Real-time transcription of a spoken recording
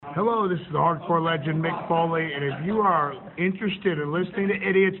Hello, this is the hardcore legend Mick Foley, and if you are interested in listening to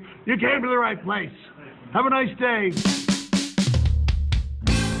idiots, you came to the right place. Have a nice day.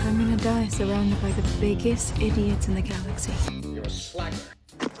 I'm gonna die surrounded by the biggest idiots in the galaxy. You're a slacker.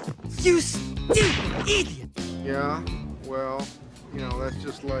 You stupid idiot! Yeah, well, you know, that's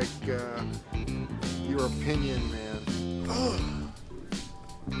just like, your opinion, man. Ugh.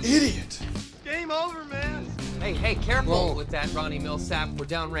 Idiot. Game over, man. Hey, careful with that Ronnie Millsap. We're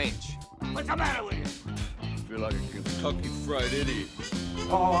downrange. What's the matter with you? I feel like a Kentucky Fried Idiot.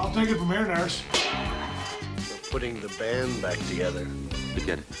 Oh, I'll take it from here, nurse. We're putting the band back together.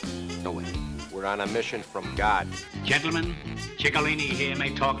 Forget it. No way. We're on a mission from God. Gentlemen, Ciccolini here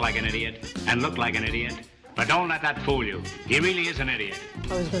may talk like an idiot and look like an idiot, but don't let that fool you. He really is an idiot.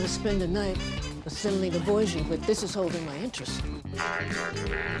 I was going to spend a night assembling a Voyager, but this is holding my interest.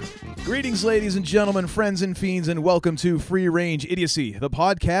 Greetings, ladies and gentlemen, friends and fiends, and welcome to Free Range Idiocy, the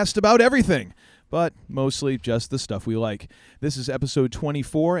podcast about everything, but mostly just the stuff we like. This is episode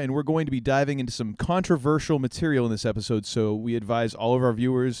 24, and we're going to be diving into some controversial material in this episode, so we advise all of our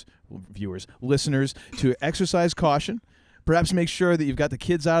listeners, to exercise caution. Perhaps make sure that you've got the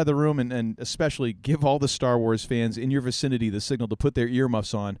kids out of the room, and especially give all the Star Wars fans in your vicinity the signal to put their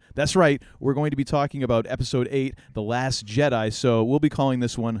earmuffs on. That's right, we're going to be talking about Episode 8, The Last Jedi, so we'll be calling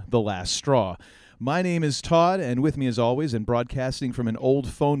this one The Last Straw. My name is Todd, and with me as always, and broadcasting from an old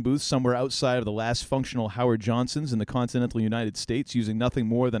phone booth somewhere outside of the last functional Howard Johnson's in the continental United States, using nothing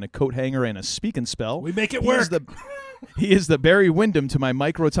more than a coat hanger and a speak and spell. We make it work. He is the Barry Windham to my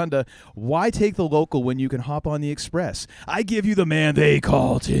Mike Rotunda. Why take the local when you can hop on the express? I give you the man they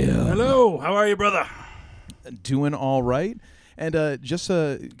call Tim. Hello, how are you, brother? Doing all right. And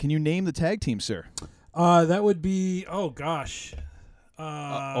can you name the tag team, sir? That would be, oh gosh.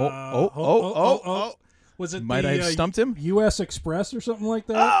 Was it Might I have stumped him? U.S. Express or something like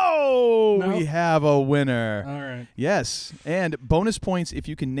that? Oh, no? We have a winner. All right. Yes, and bonus points if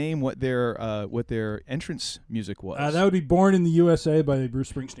you can name what their entrance music was. That would be Born in the USA by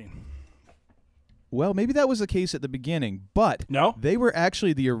Bruce Springsteen. Well, maybe that was the case at the beginning, but no, they were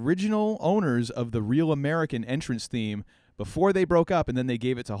actually the original owners of the Real American entrance theme before they broke up, and then they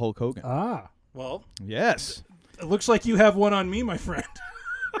gave it to Hulk Hogan. Ah, well. Yes. It looks like you have one on me, my friend.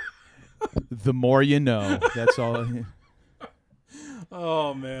 The more you know. That's all.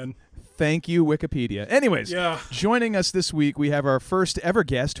 Oh, man. Thank you, Wikipedia. Anyways, yeah. Joining us this week, we have our first ever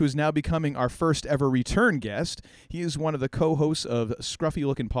guest, who is now becoming our first ever return guest. He is one of the co-hosts of Scruffy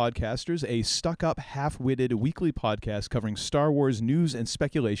Looking Podcasters, a stuck-up, half-witted weekly podcast covering Star Wars news and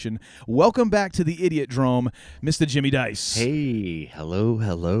speculation. Welcome back to the Idiot Drome, Mr. Jimmy Dice. Hey, hello.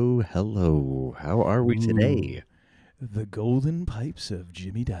 How are we today? The golden pipes of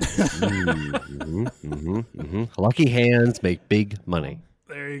Jimmy Dice. Lucky hands make big money.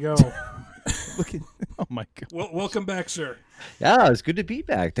 There you go. Oh, my God. Well, welcome back, sir. Yeah, it's good to be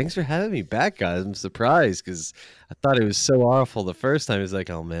back. Thanks for having me back, guys. I'm surprised because I thought it was so awful the first time. It's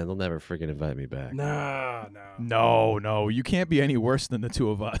like, oh, man, they'll never freaking invite me back. No. You can't be any worse than the two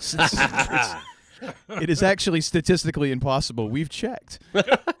of us. It is actually statistically impossible. We've checked.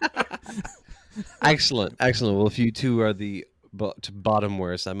 Excellent. Well, if you two are the bottom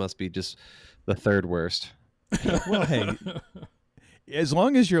worst, I must be just the third worst. Well, hey, as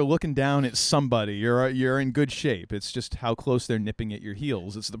long as you're looking down at somebody, you're in good shape. It's just how close they're nipping at your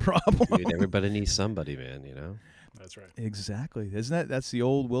heels. It's the problem. Dude, everybody needs somebody, man, you know? That's right. Exactly. That's the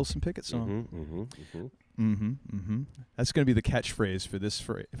old Wilson Pickett song. That's going to be the catchphrase for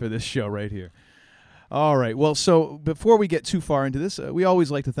this show right here. All right. Well, so before we get too far into this, we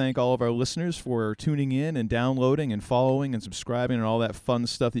always like to thank all of our listeners for tuning in and downloading and following and subscribing and all that fun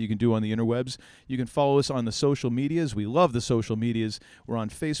stuff that you can do on the interwebs. You can follow us on the social medias. We love the social medias. We're on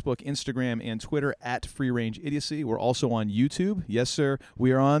Facebook, Instagram, and Twitter at Free Range Idiocy. We're also on YouTube. Yes, sir.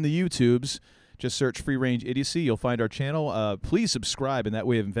 We are on the YouTubes. Just search Free Range Idiocy. You'll find our channel. Please subscribe, and that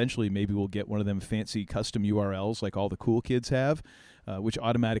way eventually maybe we'll get one of them fancy custom URLs like all the cool kids have. Which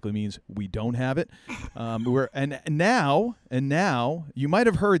automatically means we don't have it. Now you might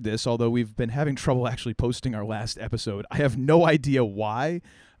have heard this, although we've been having trouble actually posting our last episode. I have no idea why,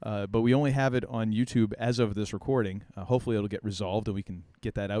 but we only have it on YouTube as of this recording. Hopefully it'll get resolved and we can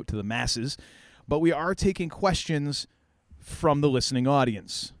get that out to the masses. But we are taking questions from the listening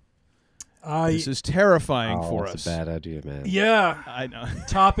audience. This is terrifying for us. That's a bad idea, man. Yeah. I know.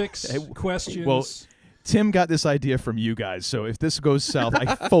 Topics, questions. Well, Tim got this idea from you guys, so if this goes south,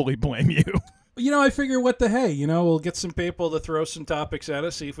 I fully blame you. You know, I figure what the hey, we'll get some people to throw some topics at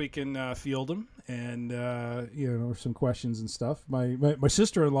us, see if we can field them, and, some questions and stuff. My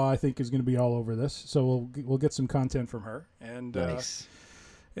sister-in-law, I think, is going to be all over this, so we'll get some content from her. And, nice.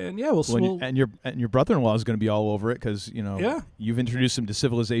 And yeah, we'll and your brother-in-law is going to be all over it because you've introduced him to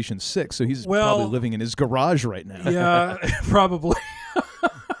Civilization 6, so he's probably living in his garage right now. Yeah, probably.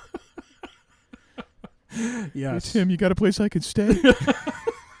 Yes. Hey, Tim, you got a place I could stay?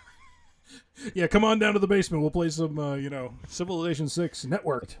 Yeah, come on down to the basement. We'll play some, Civilization 6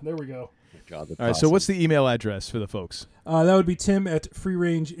 networked. There we go. God, all right, so what's the email address for the folks? That would be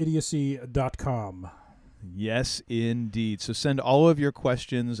tim@freerangeidiocy.com. Yes, indeed. So send all of your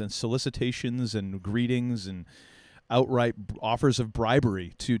questions and solicitations and greetings and outright offers of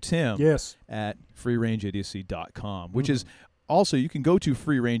bribery to Tim at freerangeidiocy.com, which is also, you can go to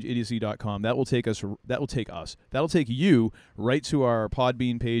freerangeidiocy.com. That'll take you right to our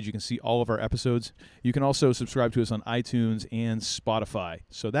Podbean page. You can see all of our episodes. You can also subscribe to us on iTunes and Spotify.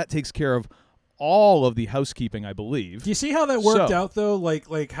 So that takes care of all of the housekeeping, I believe. Do you see how that worked out though?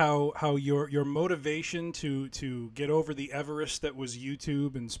 Like how your motivation to get over the Everest that was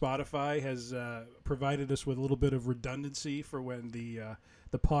YouTube and Spotify has provided us with a little bit of redundancy for when the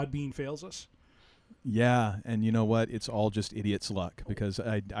Podbean fails us. Yeah, and you know what? It's all just idiot's luck because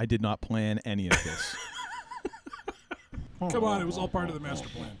I did not plan any of this. Come on, it was all part of the master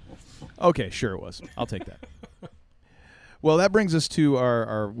plan. Okay, sure it was. I'll take that. Well, that brings us to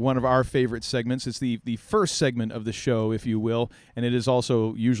our one of our favorite segments. It's the first segment of the show, if you will, and it is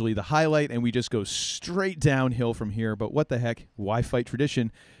also usually the highlight, and we just go straight downhill from here. But what the heck? Why fight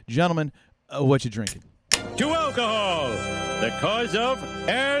tradition? Gentlemen, what you drinking? To alcohol, the cause of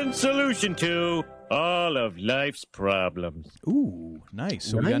and solution to all of life's problems. Ooh, nice.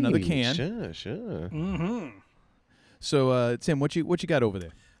 So we got another can. Sure. Mm-hmm. So, Tim, what you got over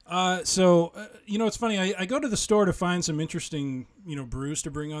there? It's funny. I go to the store to find some interesting, brews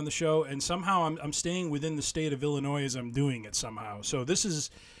to bring on the show, and somehow I'm staying within the state of Illinois as I'm doing it somehow. So this is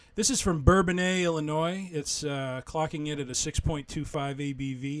from Bourbonnais, Illinois. It's clocking it at a 6.25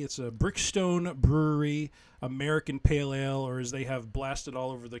 ABV. It's a Brickstone Brewery American Pale Ale, or as they have blasted all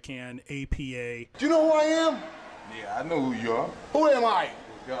over the can, APA. Do you know who I am? Yeah, I know who you are. Who am I?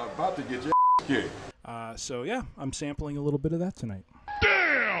 God, about to get your kicked. I'm sampling a little bit of that tonight.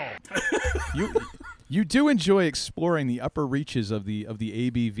 Damn! You do enjoy exploring the upper reaches of the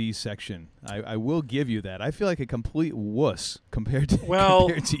ABV section. I will give you that. I feel like a complete wuss compared to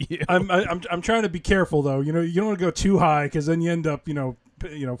you. I'm trying to be careful though. You don't want to go too high because then you end up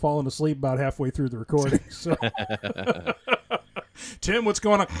falling asleep about halfway through the recording. So, Tim, what's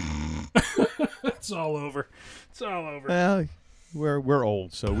going on? It's all over. It's all over. Well, we're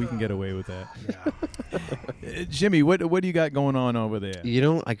old, so we can get away with that. Yeah. Jimmy, what do you got going on over there?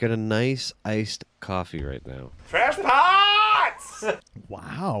 I got a nice iced coffee right now. Fresh pots!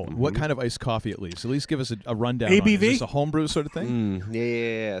 Wow. What kind of iced coffee, at least? At least give us a rundown. ABV? On it. Is this a homebrew sort of thing?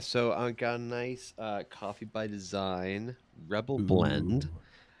 Yeah. So I got a nice Coffee by Design Rebel blend.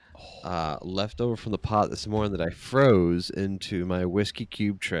 Left over from the pot this morning that I froze into my whiskey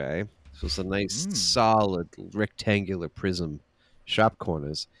cube tray. So it's a nice solid rectangular prism shop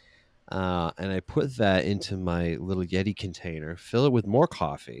corners. And I put that into my little Yeti container, fill it with more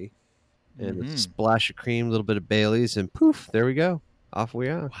coffee, and a splash of cream, a little bit of Bailey's, and poof, there we go. Off we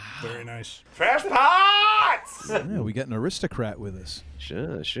are. Wow. Very nice. Fresh pots! Yeah, we got an aristocrat with us.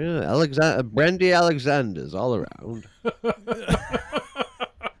 Sure. Brandy Alexander's all around.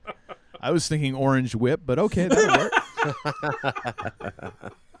 I was thinking orange whip, but okay, that'll work.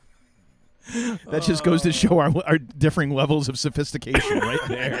 That just goes to show our differing levels of sophistication right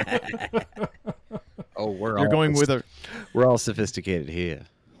there. We're all sophisticated here.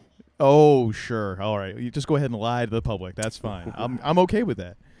 Oh, sure. All right. You just go ahead and lie to the public. That's fine. I'm okay with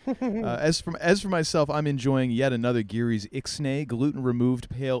that. As for myself, I'm enjoying yet another Geary's Ixnay gluten-removed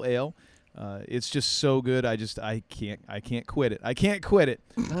pale ale. It's just so good. I can't quit it. I can't quit it.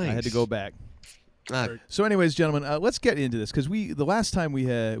 Nice. I had to go back. So, anyways, gentlemen, let's get into this because the last time we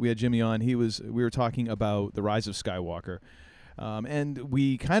had Jimmy on, we were talking about The Rise of Skywalker, and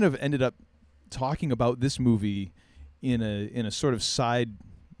we kind of ended up talking about this movie in a sort of side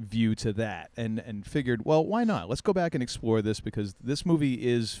view to that, and figured, well, why not? Let's go back and explore this because this movie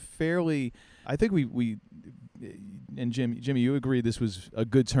is fairly. I think we and Jimmy, you agree this was a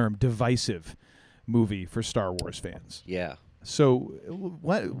good term, divisive movie for Star Wars fans. Yeah. So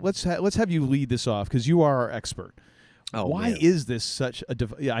let's have you lead this off because you are our expert. Why is this such a?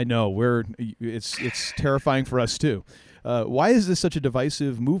 Yeah, I know it's terrifying for us too. Why is this such a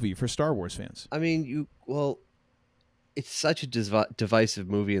divisive movie for Star Wars fans? I mean, it's such a divisive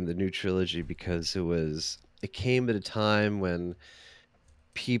movie in the new trilogy because it came at a time when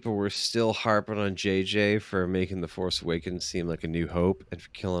people were still harping on JJ for making The Force Awakens seem like a New Hope and for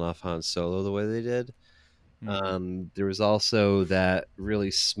killing off Han Solo the way they did. There was also that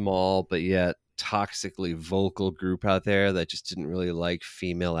really small but yet toxically vocal group out there that just didn't really like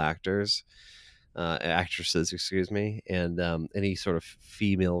female actresses, excuse me, and any sort of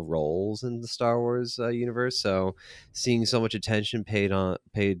female roles in the Star Wars universe. So seeing so much attention paid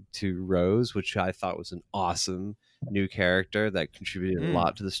to Rose, which I thought was an awesome new character that contributed a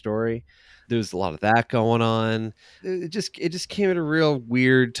lot to the story. There's a lot of that going on. It just came at a real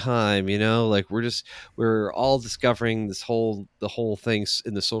weird time, you know. Like we're all discovering the whole thing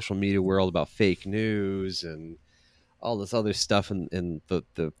in the social media world about fake news and all this other stuff, and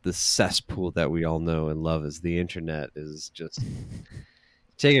the cesspool that we all know and love as the internet is just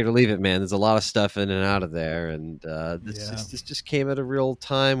take it or leave it, man. There's a lot of stuff in and out of there, and this just came at a real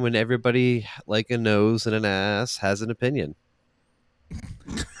time when everybody, like a nose and an ass, has an opinion.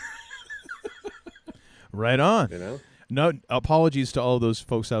 Right on. You know? No apologies to all those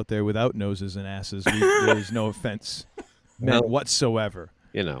folks out there without noses and asses. There is no offense meant whatsoever.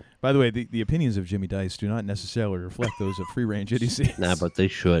 You know. By the way, the opinions of Jimmy Dice do not necessarily reflect those of Free Range Idiocy. Nah, but they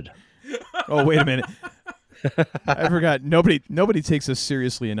should. Oh, wait a minute. I forgot. Nobody takes us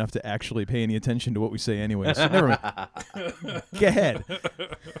seriously enough to actually pay any attention to what we say anyway. So never mind. Go ahead.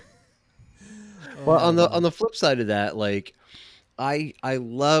 Well, on the flip side of that, like I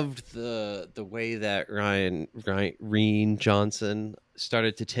loved the way that Rian Johnson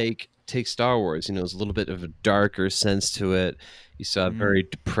started to take Star Wars. You know, there's a little bit of a darker sense to it. You saw very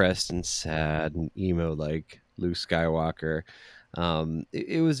depressed and sad and emo like Luke Skywalker.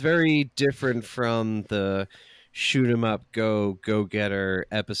 It was very different from the shoot 'em up, go getter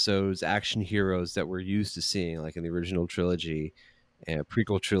episodes, action heroes that we're used to seeing, like in the original trilogy and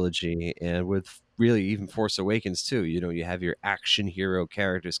prequel trilogy, and with really even Force Awakens too. You know, you have your action hero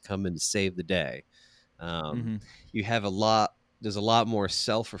characters come in to save the day. You have there's a lot more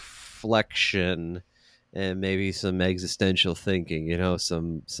self-reflection and maybe some existential thinking, you know,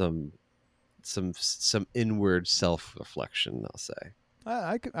 some inward self-reflection, I'll say.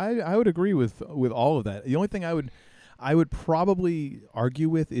 I would agree with all of that. The only thing I would probably argue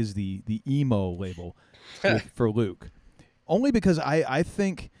with is the emo label for Luke. Only because I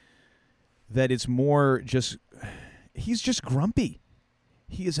think that it's more just he's just grumpy.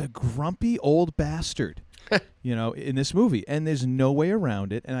 He is a grumpy old bastard, you know, in this movie, and there's no way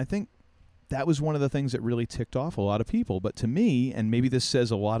around it. And I think that was one of the things that really ticked off a lot of people. But to me, and maybe this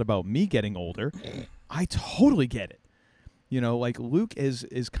says a lot about me getting older, I totally get it. You know, like Luke is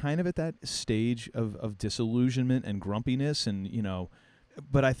kind of at that stage of disillusionment and grumpiness, and you know,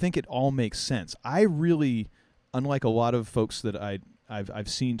 but I think it all makes sense. I really, unlike a lot of folks that I've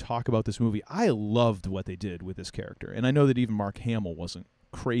seen talk about this movie, I loved what they did with this character, and I know that even Mark Hamill wasn't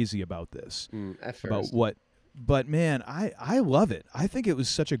crazy about this. At first. About what. But man, I love it. I think it was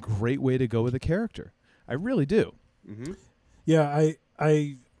such a great way to go with a character. I really do. Mm-hmm. Yeah,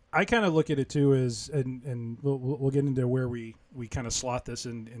 I kind of look at it too as, and we'll get into where we kind of slot this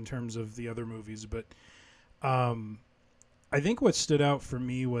in terms of the other movies, but I think what stood out for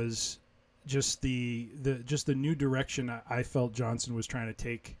me was just the new direction I felt Johnson was trying to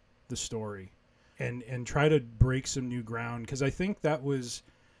take the story, and try to break some new ground, because I think that was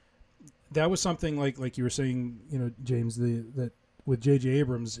something like you were saying, you know, James, that with J.J.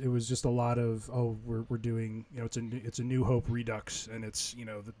 Abrams, it was just a lot of, we're doing, you know, it's a New Hope redux, and it's, you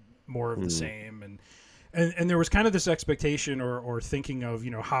know, more of the same, and there was kind of this expectation or thinking of,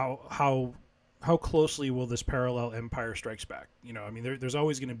 you know, how closely will this parallel Empire Strikes Back? You know, I mean, there's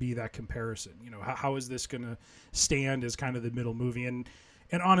always going to be that comparison. You know, how is this going to stand as kind of the middle movie? And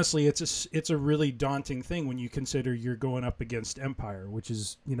honestly, it's a really daunting thing when you consider you're going up against Empire, which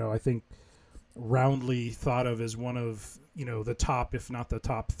is, you know, I think roundly thought of as one of, you know, the top, if not the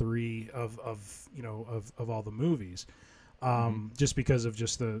top three of all the movies, just because of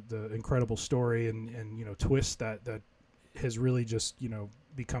just the incredible story and you know, twist that has really just, you know,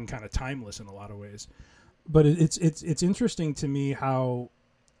 become kind of timeless in a lot of ways. But it's interesting to me how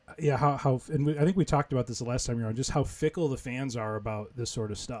and I think we talked about this the last time you were on, just how fickle the fans are about this sort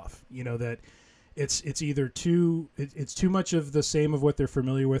of stuff. You know, that it's either too much of the same of what they're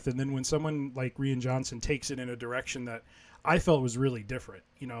familiar with, and then when someone like Rian Johnson takes it in a direction that I felt was really different.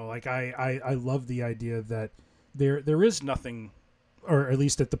 You know, like I love the idea that there is nothing, or at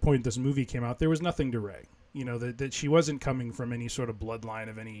least at the point this movie came out, there was nothing to Rey. You know, that she wasn't coming from any sort of bloodline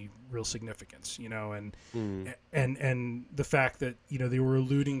of any real significance, you know, and the fact that, you know, they were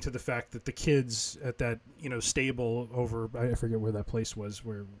alluding to the fact that the kids at that, you know, stable over, I forget where that place was,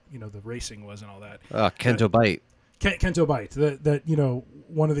 where, you know, the racing was and all that. Kento Bite. Kento Bite. That you know,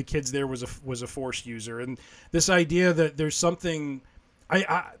 one of the kids there was a Force user, and this idea that there's something,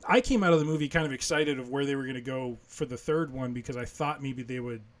 I came out of the movie kind of excited of where they were going to go for the third one because I thought maybe they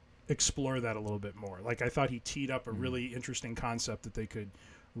would explore that a little bit more. Like I thought he teed up a really interesting concept that they could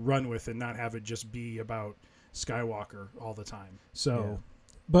run with and not have it just be about Skywalker all the time. So,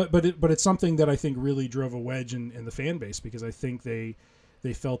 but it's something that I think really drove a wedge in the fan base because I think they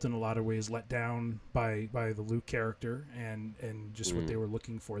felt in a lot of ways let down by the Luke character and just what they were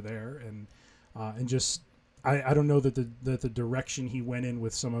looking for there and just I don't know that the direction he went in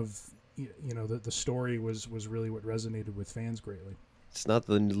with some of the story was really what resonated with fans greatly. It's not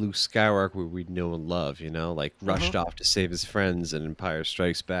the Luke Skywalker we know and love, like rushed off to save his friends in Empire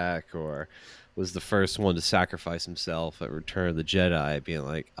Strikes Back, or was the first one to sacrifice himself at Return of the Jedi, being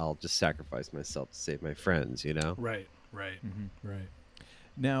like, I'll just sacrifice myself to save my friends, Right.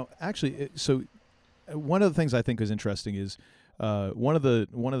 Now, actually, so one of the things I think is interesting is one of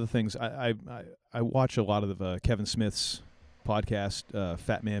the things I watch a lot of Kevin Smith's podcast,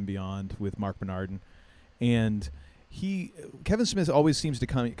 Fat Man Beyond, with Mark Bernardin, and Kevin Smith always seems to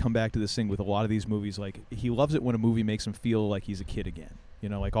come back to this thing with a lot of these movies. Like he loves it when a movie makes him feel like he's a kid again.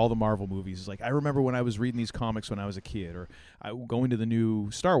 Like all the Marvel movies. It's like I remember when I was reading these comics when I was a kid, or going to the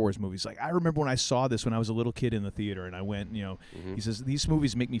new Star Wars movies. Like I remember when I saw this when I was a little kid in the theater, and I went. He says these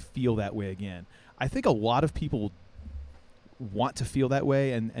movies make me feel that way again. I think a lot of people want to feel that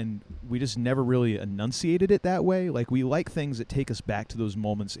way, and we just never really enunciated it that way. Like we like things that take us back to those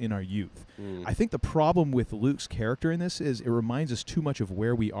moments in our youth. I think the problem with Luke's character in this is it reminds us too much of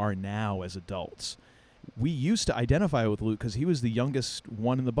where we are now as adults. We used to identify with Luke because he was the youngest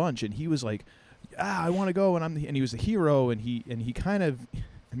one in the bunch, and he was like, I want to go, and he was the hero, and he kind of,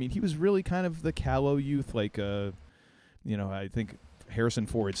 he was really kind of the callow youth, like I think Harrison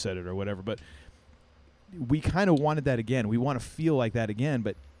Ford said it or whatever, but we kind of wanted that again. We want to feel like that again,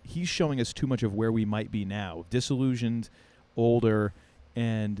 but he's showing us too much of where we might be now, disillusioned, older,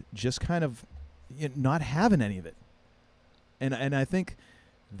 and just kind of not having any of it. And I think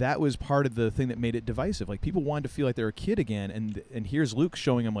that was part of the thing that made it divisive. Like people wanted to feel like they're a kid again, and here's Luke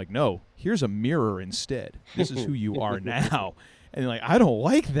showing them like, no, here's a mirror instead. This is who you are now. And like, I don't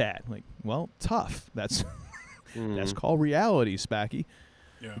like that. Like, well, tough. That's that's called reality, Spacky.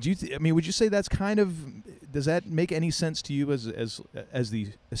 Yeah. Would you say that's kind of, does that make any sense to you as the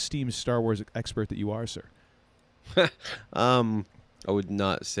esteemed Star Wars expert that you are, sir? I would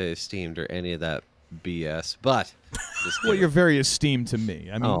not say esteemed or any of that BS, but well, you're very esteemed to me.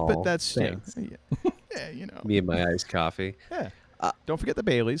 But that's thanks. yeah, me and my iced coffee. Yeah. Don't forget the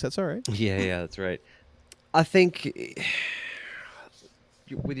Baileys. That's all right. Yeah, that's right. I think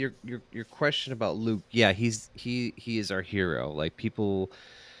with your question about Luke, yeah, he is our hero. Like people,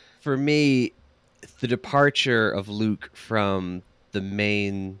 for me, the departure of Luke from the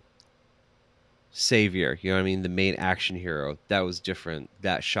main savior, the main action hero, that was different.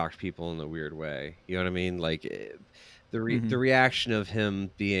 That shocked people in a weird way. You know what I mean? Like the reaction of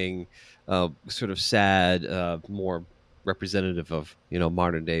him being sort of sad, more representative of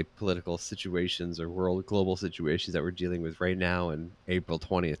modern day political situations or global situations that we're dealing with right now in April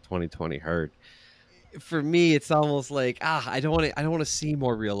 20th, 2020 hurt. For me, it's almost like I don't want to see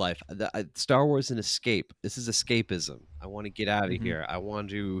more real life. Star Wars is an escape. This is escapism. I want to get out of here. I want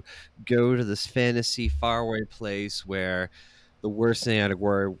to go to this fantasy faraway place where the worst thing I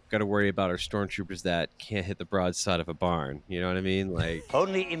got to worry about are stormtroopers that can't hit the broadside of a barn. You know what I mean? Like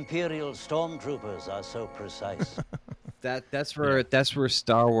only Imperial stormtroopers are so precise. That's where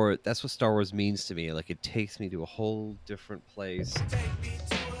Star Wars. That's what Star Wars means to me. Like it takes me to a whole different place.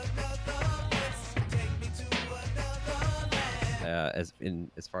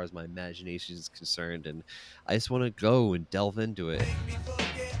 As far as my imagination is concerned, and I just want to go and delve into it.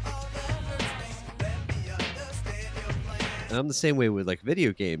 And I'm the same way with like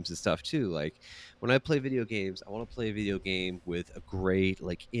video games and stuff too. Like when I play video games, I want to play a video game with a great,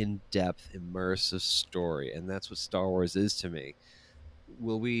 like in-depth, immersive story, and that's what Star Wars is to me.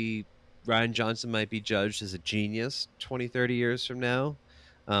 Rian Johnson might be judged as a genius 20, 30 years from now,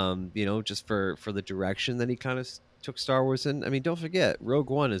 just for the direction that he kind of took Star Wars in. I mean, don't forget,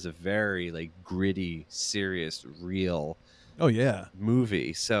 Rogue One is a very like gritty, serious, real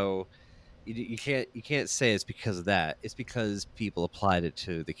movie. So you can't say it's because of that. It's because people applied it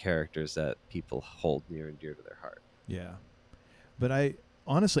to the characters that people hold near and dear to their heart. Yeah, but I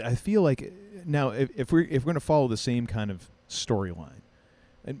feel like now if we're going to follow the same kind of storyline,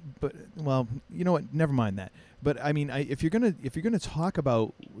 you know what? Never mind that. But I mean, if you're gonna talk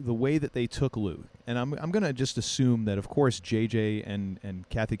about the way that they took Luke, and I'm gonna just assume that of course JJ and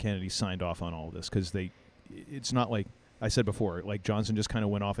Kathy Kennedy signed off on all this because it's not like I said before, like Johnson just kind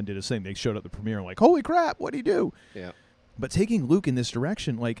of went off and did his thing. They showed up at the premiere and like, holy crap, what'd he do? Yeah. But taking Luke in this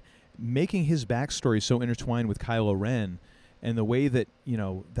direction, like making his backstory so intertwined with Kylo Ren, and the way that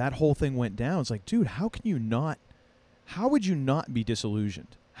that whole thing went down, it's like, dude, how would you not be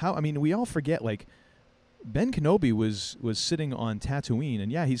disillusioned? We all forget, like, Ben Kenobi was sitting on Tatooine,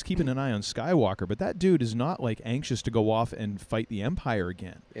 and yeah, he's keeping an eye on Skywalker, but that dude is not like anxious to go off and fight the Empire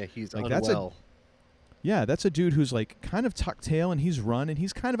again. Yeah, he's like, unwell. That's a dude who's like kind of tucked tail, and he's run, and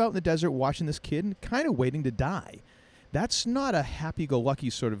he's kind of out in the desert watching this kid and kind of waiting to die. That's not a happy-go-lucky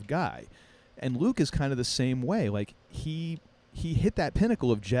sort of guy. And Luke is kind of the same way. Like, he hit that pinnacle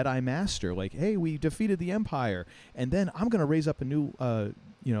of Jedi Master. Like, hey, we defeated the Empire, and then I'm going to raise up a new,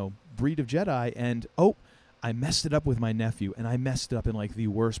 breed of Jedi, and, I messed it up with my nephew, and I messed it up in, like, the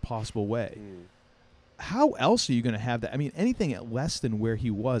worst possible way. How else are you going to have that? I mean, anything at less than where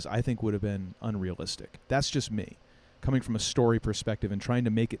he was, I think, would have been unrealistic. That's just me, coming from a story perspective and trying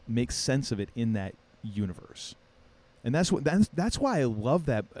to make sense of it in that universe. And that's why I love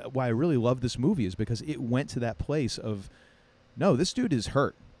that. Why I really love this movie is because it went to that place of, no, this dude is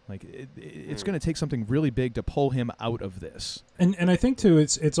hurt. Like it's going to take something really big to pull him out of this. And I think too,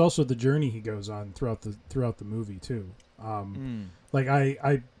 it's also the journey he goes on throughout the movie too. Like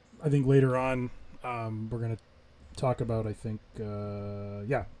I think later on we're going to talk about like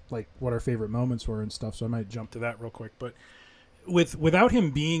what our favorite moments were and stuff. So I might jump to that real quick, but. Without him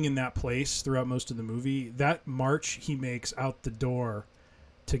being in that place throughout most of the movie, that march he makes out the door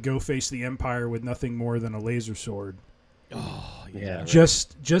to go face the Empire with nothing more than a laser sword. Oh, yeah.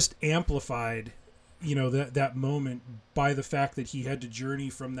 Just amplified, that moment by the fact that he had to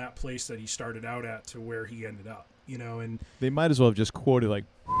journey from that place that he started out at to where he ended up, and they might as well have just quoted like,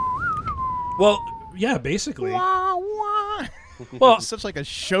 well, yeah, basically. Wah, wah. Well, it's such like a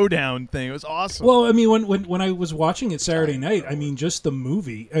showdown thing. It was awesome. Well, I mean, when I was watching it Saturday night, I mean, the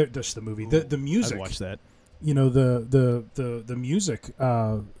music. I'd watch that. The music.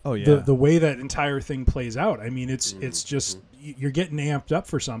 The way that entire thing plays out. I mean, it's just you're getting amped up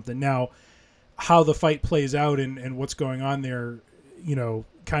for something. Now, how the fight plays out and what's going on there,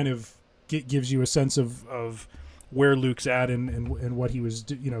 kind of gives you a sense of where Luke's at and what he was,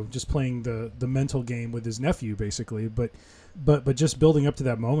 just playing the mental game with his nephew, basically. But just building up to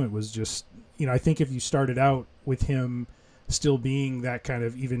that moment was just, I think if you started out with him still being that kind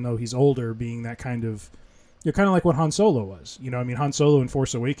of, even though he's older, being that kind of, you're kind of like what Han Solo was. Han Solo in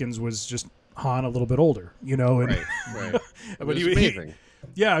Force Awakens was just Han a little bit older, and right. But he was amazing.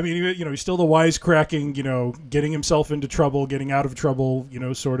 Yeah, I mean, he's still the wisecracking, getting himself into trouble, getting out of trouble,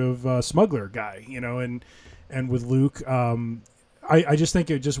 sort of smuggler guy, and with Luke, I just think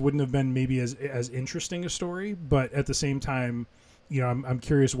it just wouldn't have been maybe as interesting a story, but at the same time, I'm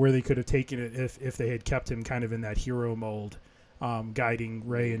curious where they could have taken it if they had kept him kind of in that hero mold, guiding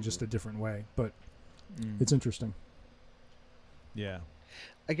Rey in just a different way. But it's interesting. Yeah,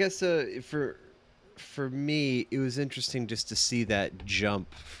 I guess for me, it was interesting just to see that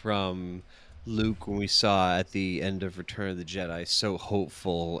jump from Luke when we saw at the end of Return of the Jedi so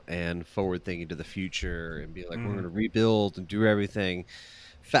hopeful and forward thinking to the future and be like, we're going to rebuild and do everything.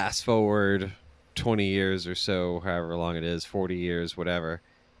 Fast forward 20 years or so, however long it is, 40 years, whatever.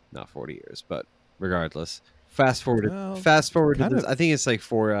 Not 40 years, but regardless. Fast forward to this, I think it's like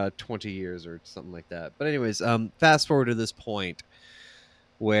for 20 years or something like that. But anyways, fast forward to this point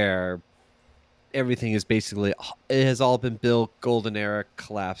where everything is basically, it has all been built, golden era,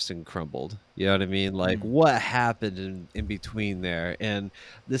 collapsed and crumbled. You know what I mean? Like what happened in between there? And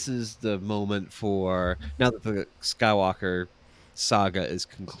this is the moment for, now that the Skywalker saga is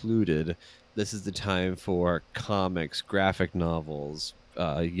concluded, this is the time for comics, graphic novels,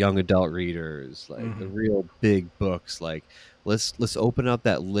 young adult readers, like the real big books. Like let's open up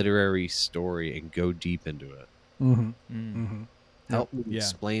that literary story and go deep into it. Help me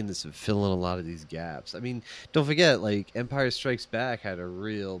explain this and fill in a lot of these gaps. I mean, don't forget, like, Empire Strikes Back had a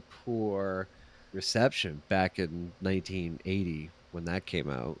real poor reception back in 1980 when that came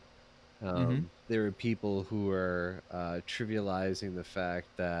out. There were people who were trivializing the fact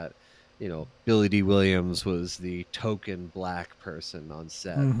that, Billy D. Williams was the token black person on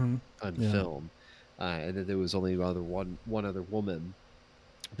set on film, and that there was only one other woman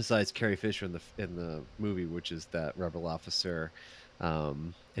besides Carrie Fisher in the movie, which is that rebel officer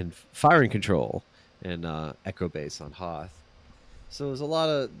in Firing Control and Echo Base on Hoth. So there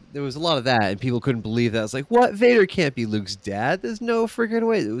was a lot of that, and people couldn't believe that. I was like, what? Vader can't be Luke's dad. There's no freaking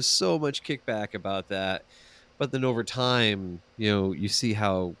way. There was so much kickback about that. But then over time, you see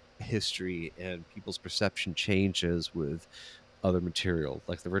how history and people's perception changes with other material,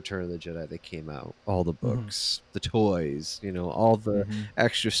 like the Return of the Jedi that came out, all the books, the toys, all the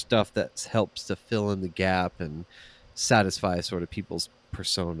extra stuff that helps to fill in the gap and satisfy sort of people's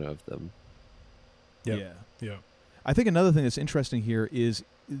persona of them. Yeah. I think another thing that's interesting here is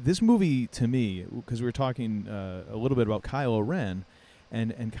this movie, to me, because we were talking a little bit about Kylo Ren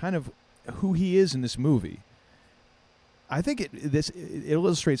and kind of who he is in this movie. I think it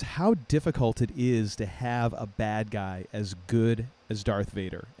illustrates how difficult it is to have a bad guy as good as Darth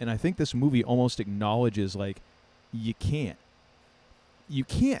Vader. And I think this movie almost acknowledges, like, you can't.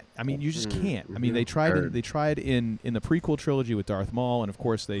 I mean, you just can't. I mean, they tried in the prequel trilogy with Darth Maul, and of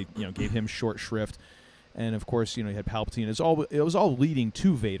course they gave him short shrift, and of course you had Palpatine. It was all leading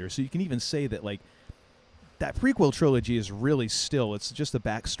to Vader. So you can even say that, like, that prequel trilogy is really still, it's just the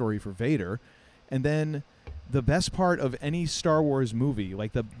backstory for Vader. And then the best part of any Star Wars movie,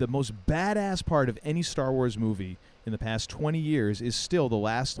 like the most badass part of any Star Wars movie in the past 20 years, is still the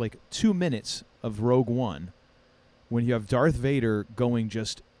last, like, 2 minutes of Rogue One, when you have Darth Vader going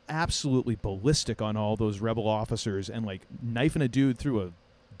just absolutely ballistic on all those rebel officers and, like, knifing a dude through a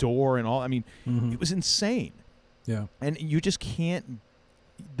door and all. I mean, it was insane. Yeah. And you just can't.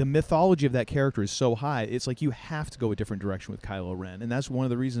 The mythology of that character is so high. It's like you have to go a different direction with Kylo Ren, and that's one of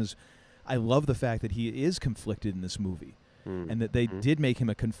the reasons I love the fact that he is conflicted in this movie, and that they did make him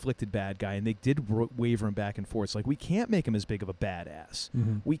a conflicted bad guy, and they did waver him back and forth. It's like, we can't make him as big of a badass.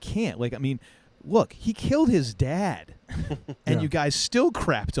 We can't. Like, I mean, look, he killed his dad, and you guys still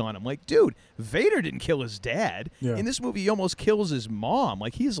crapped on him. Like, dude, Vader didn't kill his dad. Yeah. In this movie, he almost kills his mom.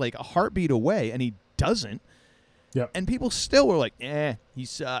 Like, he's like a heartbeat away, and he doesn't. Yeah. And people still were like, he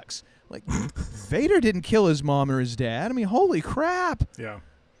sucks. Like, Vader didn't kill his mom or his dad. I mean, holy crap. Yeah.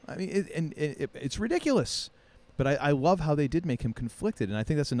 I mean, it's ridiculous. But I love how they did make him conflicted, and I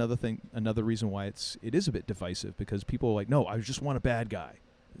think that's another reason why it is a bit divisive, because people are like, no, I just want a bad guy.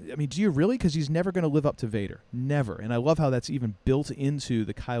 I mean, do you really? Because he's never going to live up to Vader. Never. And I love how that's even built into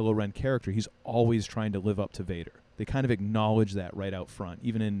the Kylo Ren character. He's always trying to live up to Vader. They kind of acknowledge that right out front,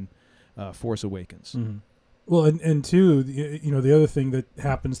 even in Force Awakens. Mm-hmm. Well, and two, the other thing that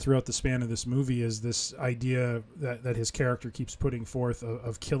happens throughout the span of this movie is this idea that his character keeps putting forth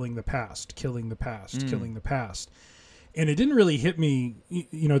of killing the past, killing the past, killing the past. And it didn't really hit me.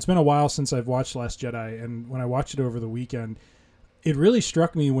 It's been a while since I've watched Last Jedi, and when I watched it over the weekend, it really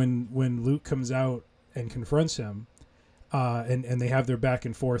struck me when Luke comes out and confronts him, and they have their back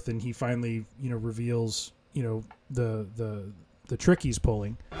and forth, and he finally reveals the trick he's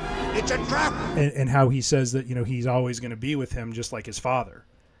pulling. It's a trap. And how he says that he's always going to be with him, just like his father.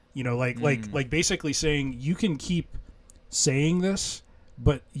 Like basically saying, you can keep saying this,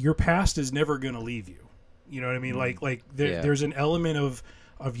 but your past is never going to leave you. You know what I mean? There's an element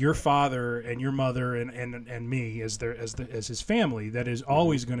of your father and your mother and me as his family that is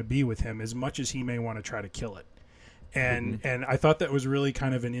always going to be with him, as much as he may want to try to kill it. And I thought that was really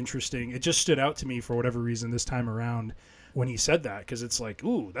kind of an interesting. It just stood out to me for whatever reason this time around when he said that, because it's like,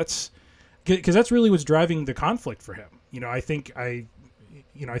 ooh, that's really what's driving the conflict for him. I think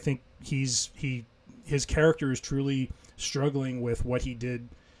his character is truly struggling with what he did,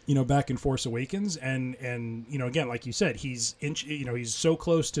 back in Force Awakens, and again, like you said, he's so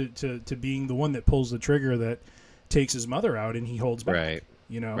close to being the one that pulls the trigger that takes his mother out, and he holds back. Right.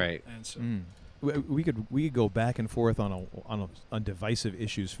 Right. And so. We could go back and forth on divisive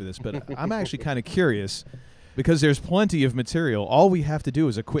issues for this, but I'm actually kind of curious, because there's plenty of material. All we have to do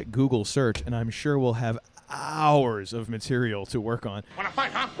is a quick Google search, and I'm sure we'll have hours of material to work on. Wanna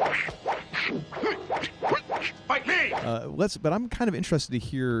fight, huh? Fight me! But I'm kind of interested to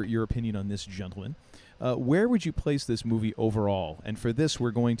hear your opinion on this, gentlemen. Where would you place this movie overall? And for this,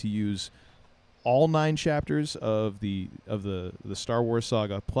 we're going to use all 9 chapters of the Star Wars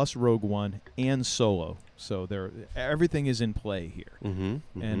saga, plus Rogue One and Solo. So everything is in play here. And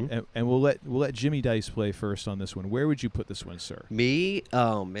we'll let Jimmy Dice play first on this one. Where would you put this one, sir? Me?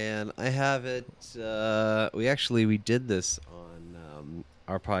 Oh man, I have it. We did this on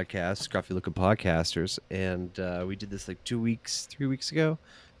our podcast, Scruffy Looking Podcasters, and we did this like 3 weeks ago.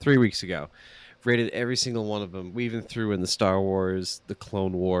 Rated every single one of them. We even threw in the Star Wars, the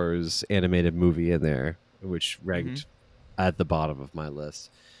Clone Wars animated movie in there, which ranked at the bottom of my list.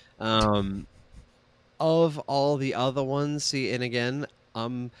 Of all the other ones, see, and again,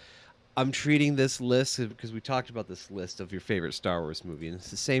 I'm treating this list, because we talked about this list of your favorite Star Wars movie, and it's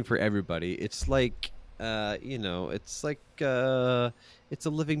the same for everybody. It's like, it's a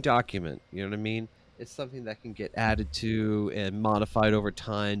living document. You know what I mean? It's something that can get added to and modified over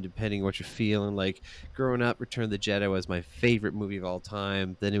time, depending on what you're feeling. Like, growing up, Return of the Jedi was my favorite movie of all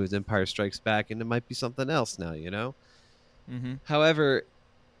time. Then it was Empire Strikes Back, and it might be something else now, However,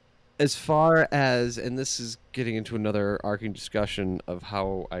 as far as, and this is getting into another arcing discussion of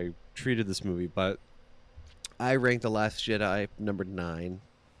how I treated this movie, but I ranked The Last Jedi number 9.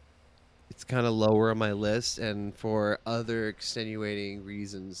 It's kind of lower on my list, and for other extenuating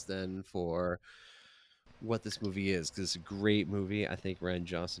reasons than for what this movie is, because it's a great movie. I think Rian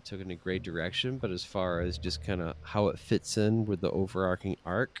Johnson took it in a great direction, but as far as just kind of how it fits in with the overarching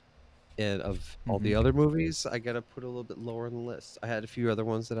arc and of all the other movies, I gotta put a little bit lower on the list. I had a few other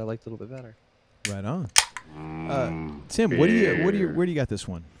ones that I liked a little bit better. Right on. Tim, where do you got this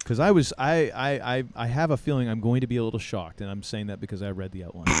one? Because I have a feeling I'm going to be a little shocked, and I'm saying that because I read the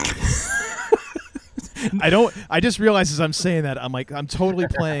outline. I just realized as I'm saying that I'm totally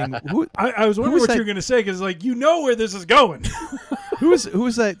playing. I was wondering what you were going to say, because you know where this is going. Who was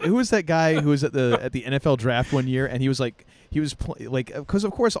that guy who was at the NFL draft one year, and he was because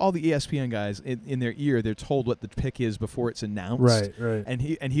of course all the ESPN guys in their ear, they're told what the pick is before it's announced. Right.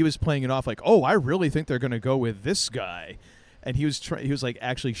 And he was playing it off like, oh, I really think they're going to go with this guy. And he was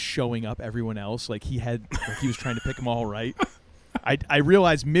actually showing up everyone else, he was trying to pick them all right. I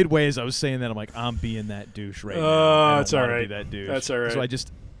realized midway as I was saying that, I'm like, I'm being that douche right now. Oh, that's all right. Be that douche. That's all right. So I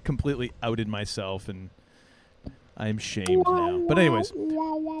just completely outed myself, and I am shamed now. But anyways,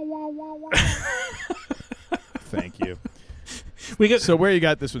 thank you. So where you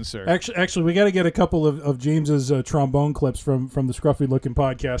got this one, sir? Actually, we got to get a couple of James's trombone clips from the scruffy-looking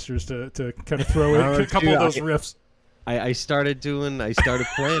podcasters to kind of throw in a couple of those riffs. I started playing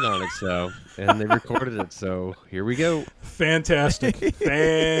on it, and they recorded it, so here we go. Fantastic.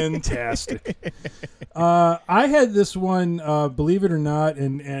 I had this one, believe it or not,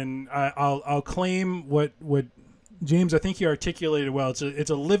 and I'll claim what James, I think you articulated well.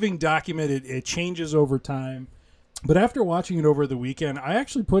 It's a living document. It changes over time. But after watching it over the weekend, I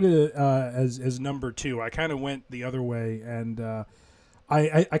actually put it as number 2. I kind of went the other way, and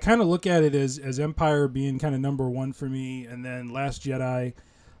I kind of look at it as Empire being kind of number 1 for me, and then Last Jedi.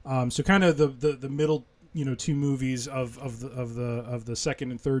 So kind of the middle, 2 movies of the second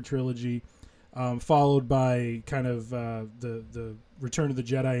and third trilogy, followed by kind of the Return of the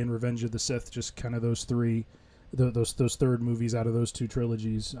Jedi and Revenge of the Sith. Just kind of those 3. Those third movies out of those 2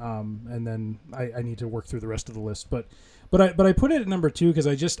 trilogies, and then I need to work through the rest of the list. But I put it at number 2 because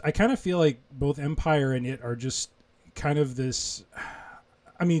I kind of feel like both Empire and it are just kind of this.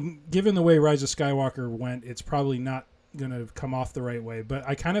 I mean, given the way Rise of Skywalker went, it's probably not going to come off the right way. But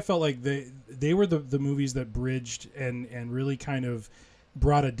I kind of felt like they were the movies that bridged and really kind of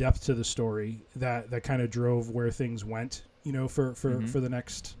brought a depth to the story that kind of drove where things went. For the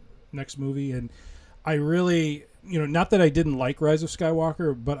next movie. And I really, not that I didn't like Rise of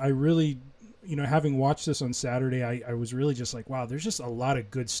Skywalker, but I really, having watched this on Saturday, I was really just like, wow, there's just a lot of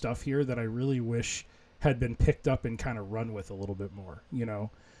good stuff here that I really wish had been picked up and kind of run with a little bit more,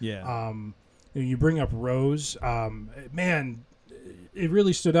 Yeah. You bring up Rose, man, it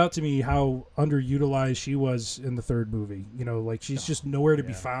really stood out to me how underutilized she was in the third movie. She's just nowhere to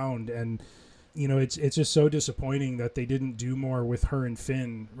be found, and it's just so disappointing that they didn't do more with her and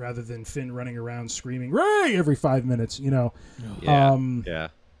Finn rather than Finn running around screaming "Rey" every 5 minutes. Yeah.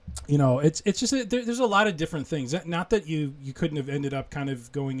 It's just there's a lot of different things. Not that you couldn't have ended up kind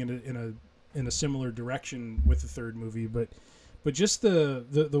of going in a similar direction with the third movie, but just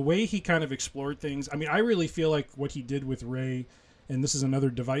the way he kind of explored things. I mean, I really feel like what he did with Rey, and this is another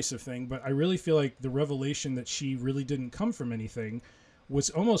divisive thing, but I really feel like the revelation that she really didn't come from anything was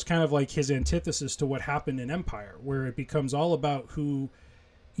almost kind of like his antithesis to what happened in Empire, where it becomes all about who,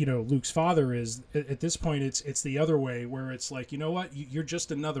 Luke's father is. At this point, it's the other way, where it's like, you know what, you're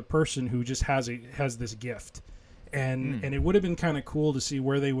just another person who just has this gift, and it would have been kind of cool to see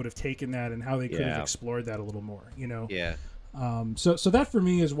where they would have taken that and how they could have explored that a little more, Yeah. So that for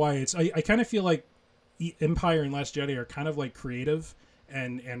me is why I kind of feel like Empire and Last Jedi are kind of like creative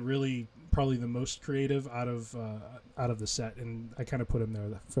and really probably the most creative out of the set, and I kind of put him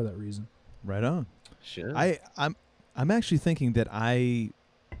there for that reason. Right on. Sure. I'm actually thinking that I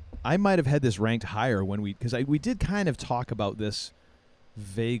might have had this ranked higher when we did kind of talk about this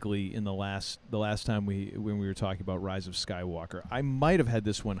vaguely in the last time when we were talking about Rise of Skywalker. I might have had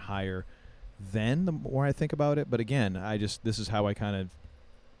this one higher then the more I think about it, but again, this is how I kind of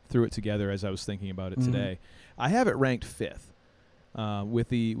threw it together as I was thinking about it today. I have it ranked 5th. With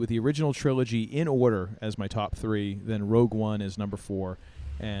the original trilogy in order as my top 3, then Rogue One as number 4,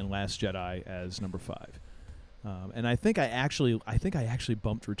 and Last Jedi as number 5. And I think I actually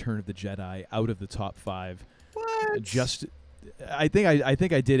bumped Return of the Jedi out of the top 5. What? I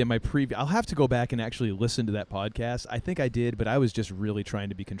think I did in my preview. I'll have to go back and actually listen to that podcast. I think I did, but I was just really trying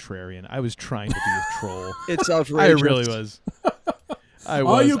to be contrarian. I was trying to be a troll. It's outrageous. I really was.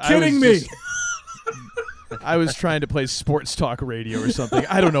 Are you kidding me? I was trying to play sports talk radio or something.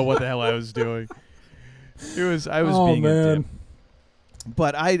 I don't know what the hell I was doing. I was Oh, being a man. dip.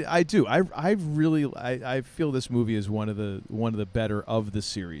 But I feel this movie is one of the better of the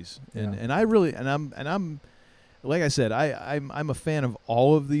series, and I'm like I said, I'm a fan of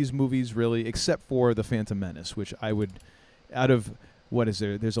all of these movies really, except for The Phantom Menace, which I would, out of what is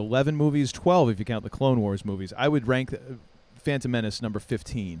there? There's 11 movies, 12 if you count the Clone Wars movies. I would rank Phantom Menace number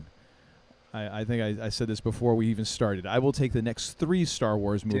 15. I think I said this before we even started. I will take the next 3 Star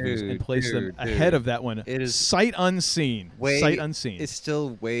Wars movies and place them ahead of that one. It is sight unseen. Sight unseen. It's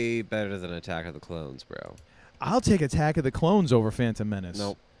still way better than Attack of the Clones, bro. I'll take Attack of the Clones over Phantom Menace.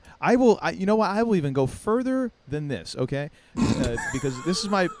 Nope. I will. You know what? I will even go further than this. Okay, because this is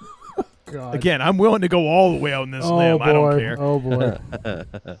my. God. Again, I'm willing to go all the way out on this limb. Boy. I don't care. Oh boy.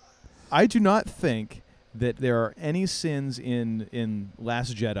 I do not think that there are any sins in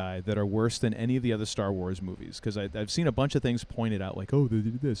Last Jedi that are worse than any of the other Star Wars movies, because I've seen a bunch of things pointed out, like, oh, they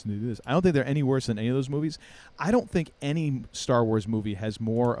did this and they did this. I don't think they're any worse than any of those movies. I don't think any Star Wars movie has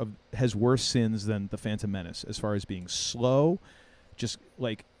worse sins than The Phantom Menace, as far as being slow, just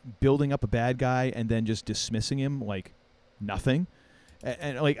like building up a bad guy and then just dismissing him like nothing.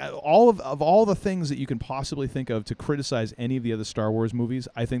 And like all of all the things that you can possibly think of to criticize any of the other Star Wars movies,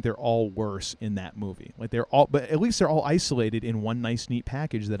 I think they're all worse in that movie. Like but at least they're all isolated in one nice, neat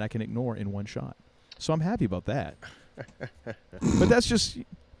package that I can ignore in one shot. So I'm happy about that. But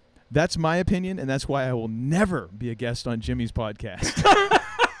that's my opinion, and that's why I will never be a guest on Jimmy's podcast.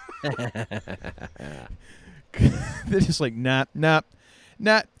 They're just like, nah,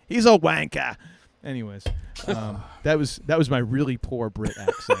 he's a wanker. Anyways, that was my really poor Brit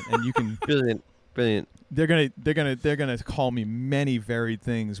accent, and you can brilliant. They're gonna call me many varied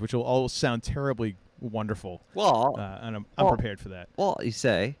things, which will all sound terribly wonderful. Well, and I'm prepared for that. Well, you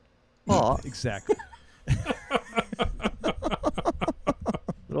say, well, exactly.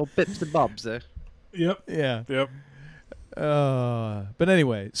 Little bits and bobs there. Yep. Yeah. Yep. But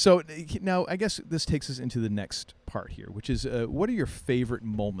anyway, so now I guess this takes us into the next part here, which is what are your favorite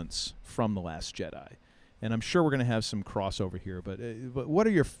moments from The Last Jedi? And I'm sure we're going to have some crossover here, but what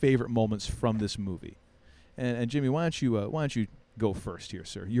are your favorite moments from this movie? And Jimmy, why don't you go first here,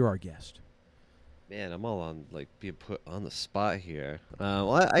 sir? You're our guest. Man, I'm all on like being put on the spot here.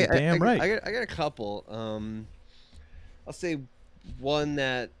 Damn right. I got a couple. I'll say one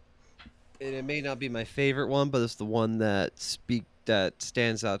that. And it may not be my favorite one, but it's the one that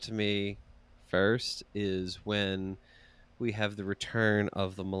stands out to me first, is when we have the return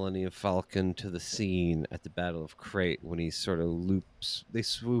of the Millennium Falcon to the scene at the Battle of Crate, when he sort of they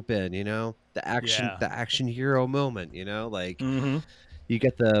swoop in, the action hero moment, like you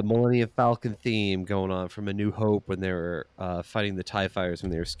get the Millennium Falcon theme going on from A New Hope when they were fighting the TIE Fighters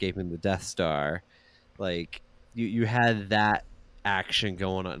when they were escaping the Death Star. Like you had that action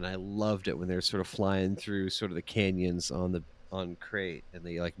going on, and I loved it when they were sort of flying through sort of the canyons on Crate, and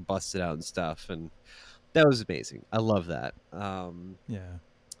they like busted out and stuff, and that was amazing. I love that. Yeah,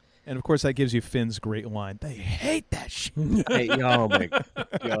 and of course that gives you Finn's great line. They hate that shit. Oh my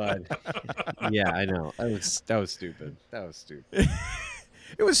god. Yeah, I know. That was stupid. That was stupid.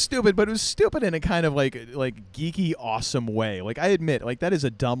 It was stupid, but it was stupid in a kind of like geeky, awesome way. Like I admit, like that is a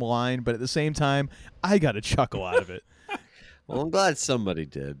dumb line, but at the same time, I got a chuckle out of it. Well, I'm glad somebody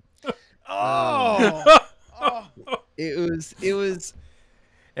did. It was.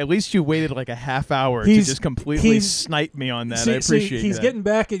 At least you waited like a half hour to just completely snipe me on that. I appreciate he's that. getting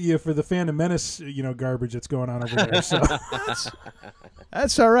back at you for the Phantom Menace, garbage that's going on over there. So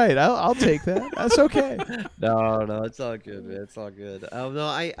that's all right. I'll take that. That's okay. No, it's all good, man. It's all good. No,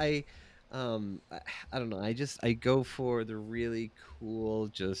 I don't know. I go for the really cool,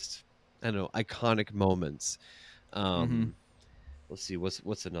 just iconic moments. Let's see,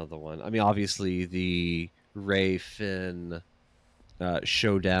 what's another one? I mean, obviously the Rey Finn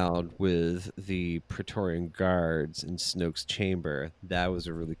showdown with the Praetorian Guards in Snoke's chamber. That was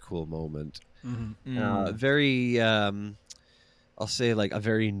a really cool moment. Very, I'll say like a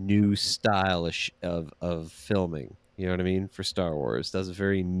very new style of filming. You know what I mean? For Star Wars, that's a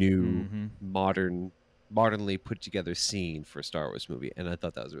very new, modernly put together scene for a Star Wars movie, and I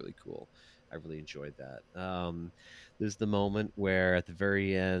thought that was really cool. I really enjoyed that. There's the moment where at the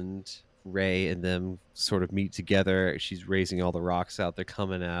very end, Rey and them sort of meet together. She's raising all the rocks out. They're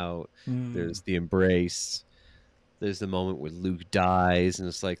coming out. There's the embrace. There's the moment where Luke dies, and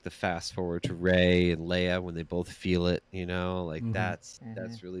it's like the fast forward to Rey and Leia when they both feel it. That's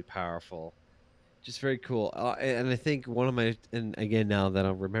really powerful. Just very cool. And I think and again, now that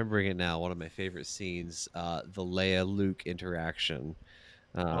I'm remembering it now, one of my favorite scenes, the Leia-Luke interaction.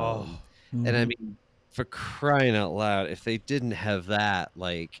 And I mean, for crying out loud, if they didn't have that,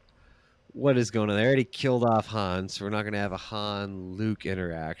 like, what is going on? They already killed off Han, so we're not going to have a Han-Luke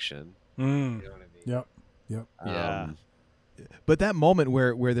interaction. You know what I mean? Yep. Yeah. But that moment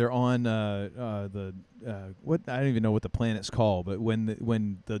where they're on what I don't even know what the planet's called, but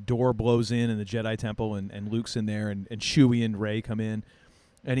when the door blows in the Jedi Temple and Luke's in there and Chewie and Rey come in,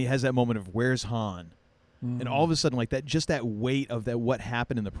 and he has that moment of where's Han, and all of a sudden like that, just that weight of that what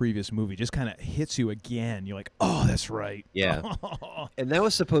happened in the previous movie just kind of hits you again. You're like, oh, that's right. Yeah. And that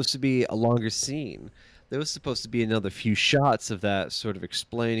was supposed to be a longer scene. There was supposed to be another few shots of that, sort of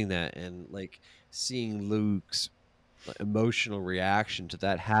explaining that and like seeing Luke's emotional reaction to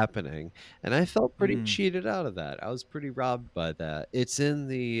that happening, and I felt pretty cheated out of that. I was pretty robbed by that. It's in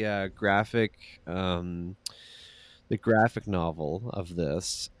the graphic novel of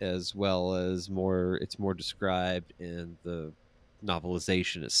this, as well as it's more described in the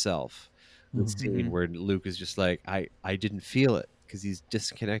novelization itself. The scene where Luke is just like, I didn't feel it because he's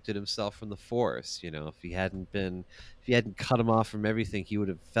disconnected himself from the Force. You know, if he hadn't cut him off from everything, he would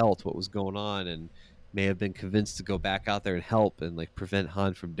have felt what was going on and may have been convinced to go back out there and help and like prevent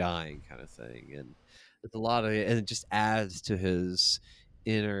Han from dying, kind of thing. And it's a lot of, and it just adds to his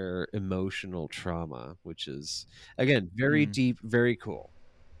inner emotional trauma, which is again very deep, very cool.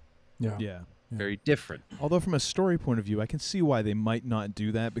 Yeah. Very different. Although from a story point of view, I can see why they might not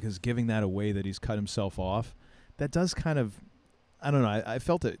do that, because giving that away that he's cut himself off, that does kind of, I don't know, I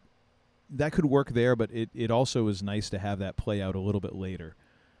felt it that could work there, but it also is nice to have that play out a little bit later.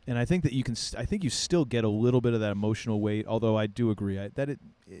 And I think that you still get a little bit of that emotional weight, although I do agree that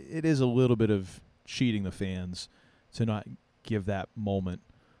it is a little bit of cheating the fans to not give that moment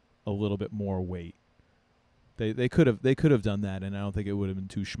a little bit more weight. They could have done that, and I don't think it would have been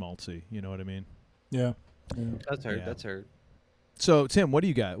too schmaltzy. You know what I mean? Yeah. That's hurt. That's hurt. So, Tim, what do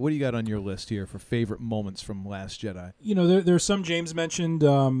you got? What do you got on your list here for favorite moments from Last Jedi? You know, there's some James mentioned.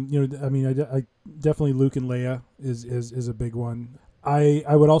 You know, I mean, I definitely Luke and Leia is a big one.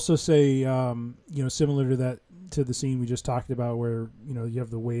 I would also say, you know, similar to the scene we just talked about, where you know you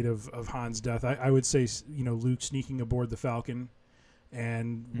have the weight of Han's death. I would say, you know, Luke sneaking aboard the Falcon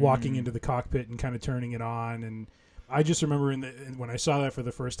and walking into the cockpit and kind of turning it on. And I just remember when I saw that for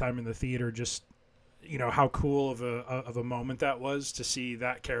the first time in the theater, just, you know, how cool of a moment that was to see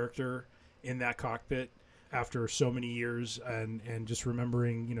that character in that cockpit after so many years, and just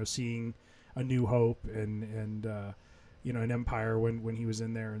remembering, you know, seeing A New Hope and you know, an Empire when he was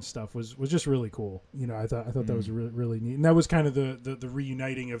in there and stuff was just really cool. You know, I thought that was really, really neat, and that was kind of the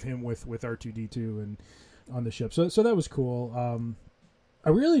reuniting of him with R2-D2 and on the ship. So that was cool. I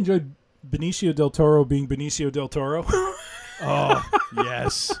really enjoyed Benicio del Toro being Benicio del Toro. Oh,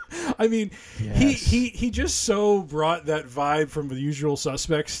 yes. I mean, yes. he just so brought that vibe from The Usual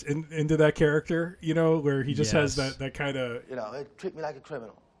Suspects into that character, you know, where he just has that kind of... You know, treat me like a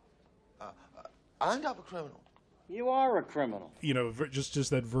criminal. I'm not a criminal. You are a criminal. You know, just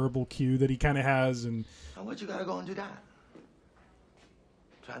that verbal cue that he kind of has. And what you gotta go and do that?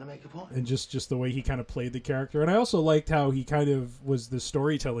 Trying to make a point. And just the way he kind of played the character. And I also liked how he kind of was the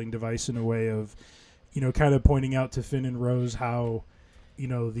storytelling device in a way of, you know, kind of pointing out to Finn and Rose how, you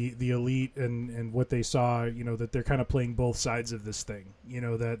know, the elite and what they saw, you know, that they're kind of playing both sides of this thing. You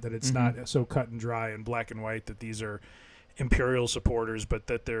know, that it's not so cut and dry and black and white that these are Imperial supporters, but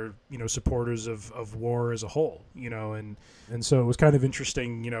that they're, you know, supporters of war as a whole, you know, and so it was kind of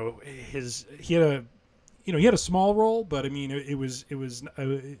interesting, you know, he had a small role, but I mean, it was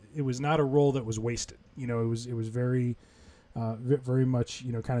not a role that was wasted. You know, it was very, very much,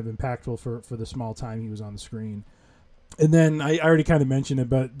 you know, kind of impactful for the small time he was on the screen. And then I already kind of mentioned it,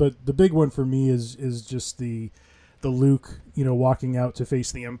 but the big one for me is just the Luke, you know, walking out to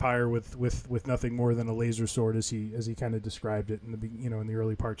face the Empire with nothing more than a laser sword, as he kind of described it in the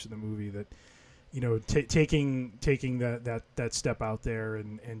early parts of the movie. That, you know, taking that step out there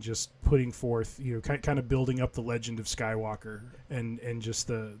and just putting forth, you know, kind of building up the legend of Skywalker and just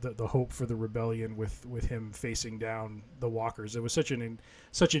the hope for the rebellion with him facing down the walkers. It was such a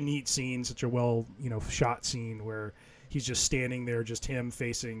neat scene, such a well, you know, shot scene where he's just standing there, just him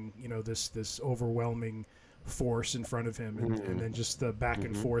facing, you know, this overwhelming force in front of him, and then just the back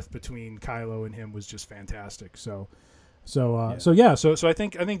and forth between Kylo and him was just fantastic. So I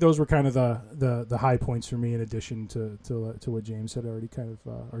think those were kind of the high points for me, in addition to what James had already kind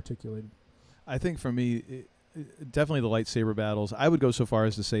of articulated. I think for me, definitely the lightsaber battles. I would go so far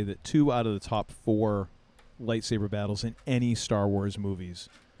as to say that 2 out of the top 4 lightsaber battles in any Star Wars movies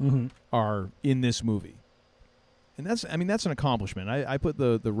are in this movie, and that's an accomplishment. I put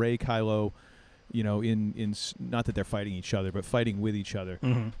the Rey Kylo you know, not that they're fighting each other, but fighting with each other,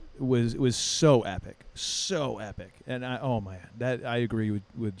 Mhm. was so epic, and I agree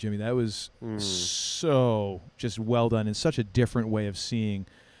with Jimmy. That was so just well done, and such a different way of seeing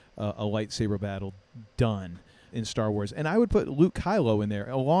a lightsaber battle done in Star Wars. And I would put Luke Kylo in there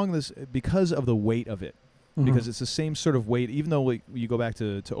along this because of the weight of it, because it's the same sort of weight. Even though you go back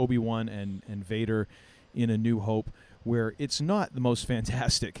to Obi-Wan and Vader in A New Hope, where it's not the most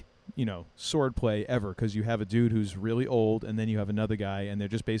fantastic, you know, sword play ever, because you have a dude who's really old, and then you have another guy, and they're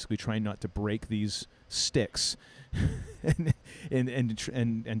just basically trying not to break these sticks, and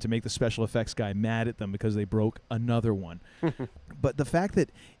to make the special effects guy mad at them because they broke another one. But the fact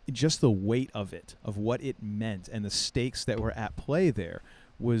that just the weight of it, of what it meant, and the stakes that were at play there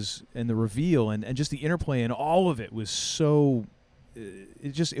was, and the reveal, and just the interplay, and all of it was so.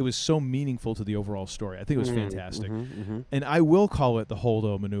 It was so meaningful to the overall story. I think it was fantastic. And I will call it the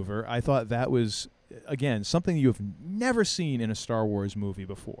Holdo maneuver. I thought that was, again, something you have never seen in a Star Wars movie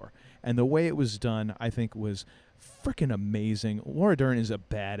before. And the way it was done, I think, was freaking amazing. Laura Dern is a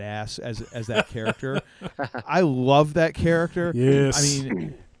badass as that character. I love that character. Yes. I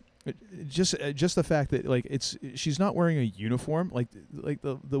mean, just the fact that she's not wearing a uniform, like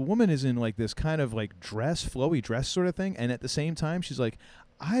the woman is in like this kind of like flowy dress sort of thing, and at the same time she's like,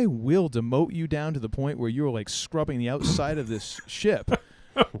 I will demote you down to the point where you're like scrubbing the outside of this ship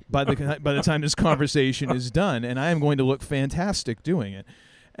by the time this conversation is done, and I am going to look fantastic doing it.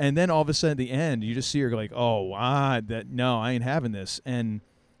 And then all of a sudden at the end you just see her like, no, I ain't having this. And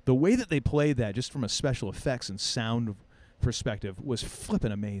the way that they played that, just from a special effects and sound perspective, was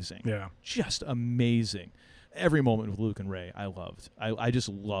flippin' amazing. Yeah, just amazing. Every moment with Luke and Rey I loved. I just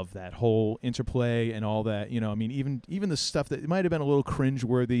love that whole interplay and all that. You know, I mean, even the stuff that might have been a little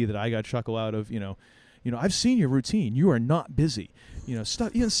cringeworthy that I got chuckle out of. You know, I've seen your routine. You are not busy. You know,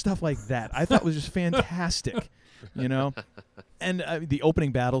 stuff like that. I thought was just fantastic. You know, and the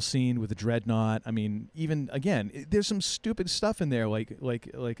opening battle scene with the dreadnought. I mean, even again, there's some stupid stuff in there, like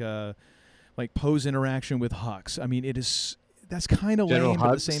Poe's interaction with Hux. I mean, that's kind of lame, but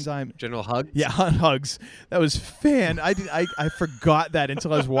at the same time, General Hux. Yeah, Hugs. That was I forgot that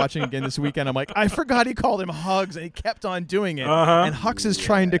until I was watching again this weekend. I'm like, I forgot he called him Hugs, and he kept on doing it. And Hux is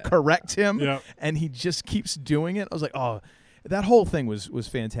trying to correct him, and he just keeps doing it. I was like, oh, that whole thing was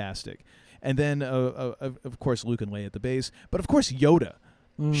fantastic. And then, of course, Luke and Leia at the base, but of course Yoda.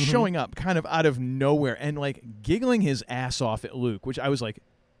 Showing up kind of out of nowhere and like giggling his ass off at Luke, which I was like,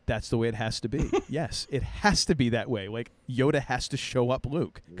 that's the way it has to be. Yes, it has to be that way. Like, Yoda has to show up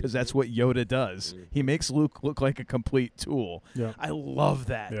Luke, because that's what Yoda does. He makes Luke look like a complete tool. Yeah. I love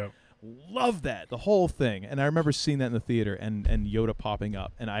that. Yeah. Love that, the whole thing. And I remember seeing that in the theater and Yoda popping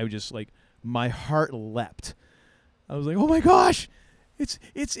up, and I was just like, my heart leapt. I was like, oh my gosh, it's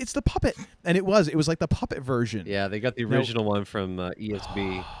the puppet. And it was like the puppet version. Yeah, they got the original one from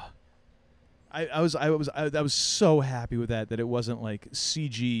ESB. I was so happy with that it wasn't like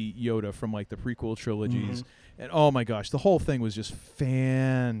CG Yoda from like the prequel trilogies, and oh my gosh, the whole thing was just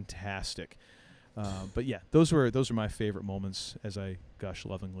fantastic. But yeah, those were my favorite moments as I gush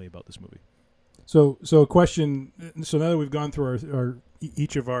lovingly about this movie. So a question. So now that we've gone through our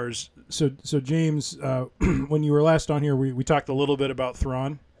each of ours, so James, when you were last on here, we talked a little bit about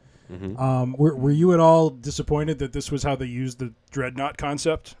Thrawn. Were you at all disappointed that this was how they used the dreadnought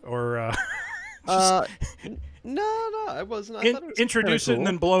concept, or? No, I wasn't. Introduce cool. it and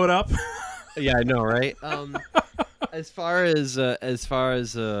then blow it up. Yeah, I know, right? As far as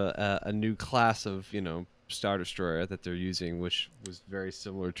a new class of Star Destroyer that they're using, which was very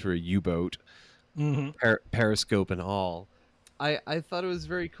similar to a U-boat, periscope and all, I thought it was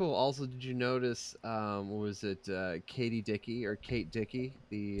very cool. Also, did you notice? Was it Kate Dickey,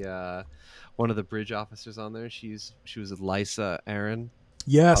 the one of the bridge officers on there? She was Lysa Arryn.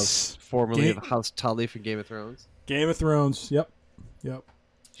 Yes, formerly of House Tully from Game of Thrones. Game of Thrones. Yep.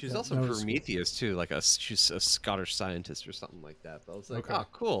 She was also Prometheus too, like she's a Scottish scientist or something like that. But I was like, oh,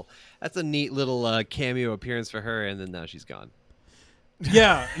 cool. That's a neat little cameo appearance for her, and then now she's gone.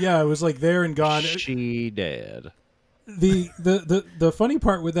 Yeah, it was like there and gone. She did. The funny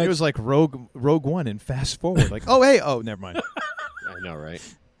part with that, it was like Rogue One and Fast Forward. Like, never mind. I know, right?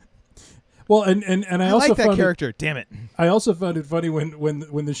 Well, and I also like that found character. Damn it! I also found it funny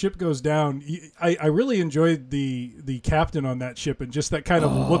when the ship goes down. I really enjoyed the captain on that ship and just that kind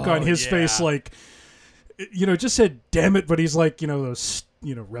of look on his face, like just said "damn it," but he's like those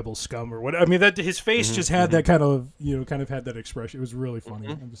rebel scum or what. I mean, that his face just had that kind of had that expression. It was really funny.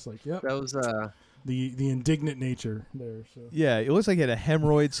 I'm just like, yep. That was the indignant nature there. So. Yeah, it looks like he had a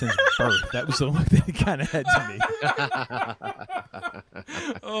hemorrhoid since birth. That was the look that he kind of had to me.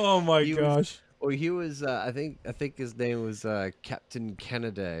 Oh my gosh! Well, he was. I think his name was Captain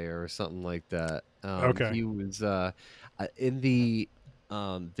Kennedy or something like that. Okay. He was in the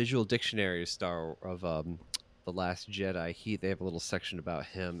visual dictionary of The Last Jedi. They have a little section about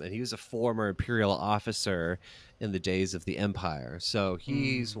him, and he was a former Imperial officer in the days of the Empire. So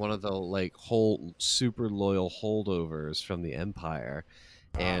he's one of the like whole super loyal holdovers from the Empire,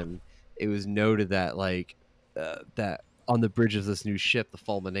 and it was noted that like that. On the bridge of this new ship, the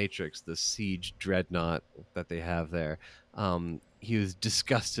Fulminatrix, the siege dreadnought that they have there, he was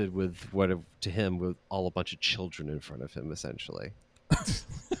disgusted with to him with all a bunch of children in front of him, essentially.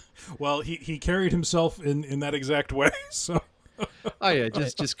 Well, he carried himself in that exact way. So. Oh yeah,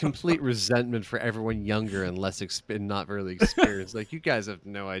 just complete resentment for everyone younger and less not really experienced. Like, you guys have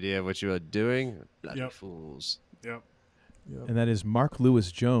no idea what you are doing, bloody fools. Yep. And that is Mark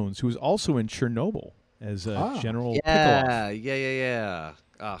Lewis Jones, who was also in Chernobyl as General Pickoff. Yeah.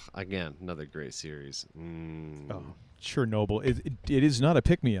 Again, another great series. Oh, Chernobyl. It is not a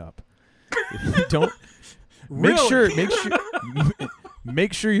pick-me-up. Don't Really?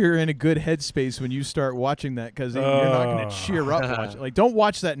 make sure you're in a good headspace when you start watching that, because you're not going to cheer up. Like, don't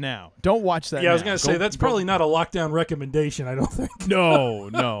watch that now. Don't watch that. Yeah, I was now. going to say that's probably not a lockdown recommendation. I don't think. No.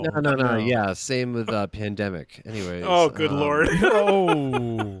 Yeah, same with Pandemic. Anyways. Oh, good Lord.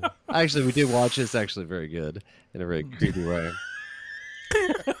 Oh. Actually, we did watch it. It's actually very good in a very creepy way.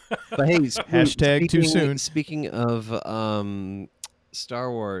 But hey, hashtag too soon. Speaking of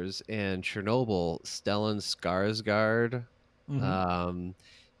Star Wars and Chernobyl, Stellan Skarsgård.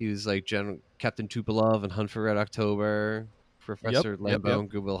 He was like Captain Tupolev in Hunt for Red October, Professor Lambeau in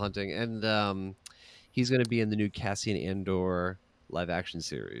Good Will Hunting, and he's going to be in the new Cassian Andor live-action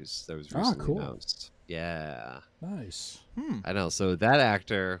series that was recently announced. Yeah, nice. I know. So that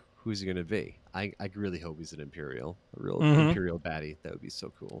actor, who's he going to be? I really hope he's an Imperial, a real Imperial baddie. That would be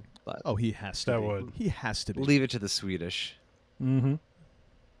so cool. But he has to. He has to be. Leave it to the Swedish. Mm-hmm.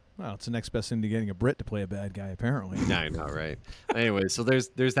 Well, it's the next best thing to getting a Brit to play a bad guy, apparently. No, I know, right? Anyway, so there's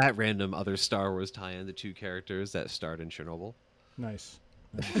that random other Star Wars tie-in, the two characters that starred in Chernobyl. Nice.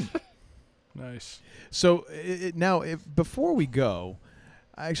 Nice. So now, before we go,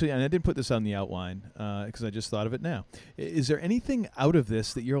 actually, and I didn't put this on the outline because I just thought of it now. Is there anything out of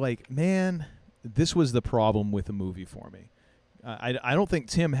this that you're like, man, this was the problem with the movie for me? I don't think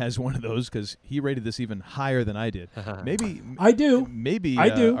Tim has one of those, because he rated this even higher than I did. Maybe I do. Maybe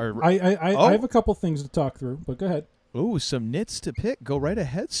I do. I have a couple things to talk through, but go ahead. Oh, some nits to pick. Go right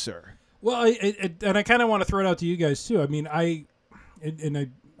ahead, sir. Well, and I kind of want to throw it out to you guys too. I mean, I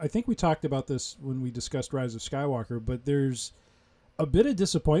think we talked about this when we discussed Rise of Skywalker, but there's a bit of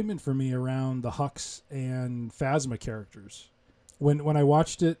disappointment for me around the Hux and Phasma characters. When I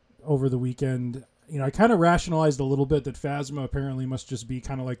watched it over the weekend, I kind of rationalized a little bit that Phasma apparently must just be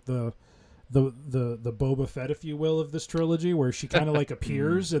kind of like the Boba Fett, if you will, of this trilogy, where she kind of like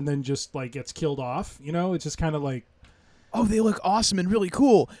appears and then just like gets killed off. It's just kind of like, oh, they look awesome and really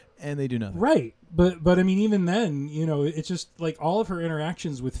cool, and they do nothing. Right, but I mean, even then, it's just like all of her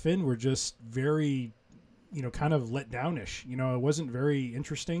interactions with Finn were just very, kind of let downish. It wasn't very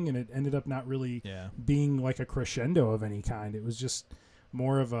interesting, and it ended up not really being like a crescendo of any kind. It was just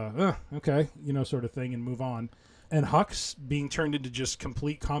more of a okay, sort of thing, and move on. And Hux being turned into just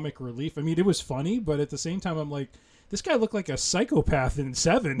complete comic relief. I mean, it was funny, but at the same time, I'm like, this guy looked like a psychopath in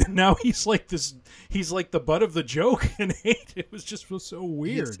 7, and now he's like the butt of the joke in 8. It was so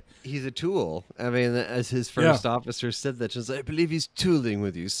weird. He's a tool. I mean, as his first officer said that, just I believe he's tooling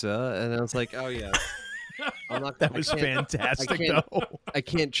with you, sir. And I was like, oh yeah. That was fantastic, though. I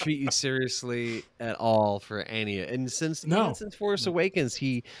can't treat you seriously at all for any. And since Force Awakens,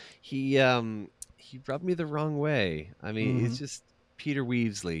 he rubbed me the wrong way. I mean, it's just Peter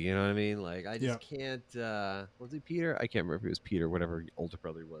Weasley. You know what I mean? Like, I just can't. Was it Peter? I can't remember if it was Peter, whatever older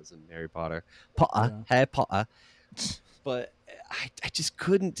brother was in Harry Potter. Potter, Harry Potter. But I just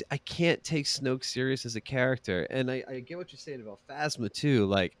couldn't. I can't take Snoke serious as a character. And I get what you're saying about Phasma too.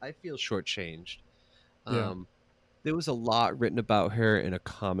 Like, I feel shortchanged. There was a lot written about her in a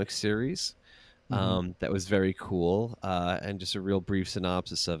comic series that was very cool, and just a real brief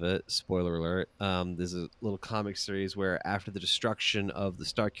synopsis of it. Spoiler alert. There's a little comic series where after the destruction of the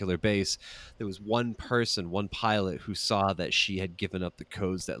Starkiller base, there was one pilot who saw that she had given up the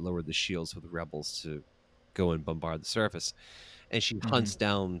codes that lowered the shields for the rebels to go and bombard the surface, and she hunts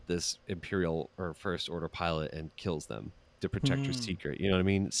down this Imperial or First Order pilot and kills them to protect her secret. You know what I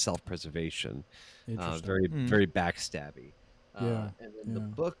mean? Self-preservation. Very backstabby. And then the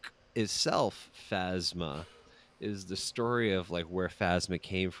book itself, Phasma, is the story of like where Phasma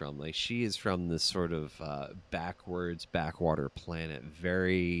came from. Like, she is from this sort of backwater planet,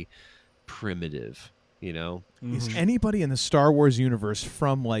 very primitive, you know. Is anybody in the Star Wars universe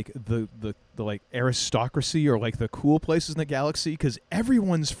from like the like aristocracy or like the cool places in the galaxy? Because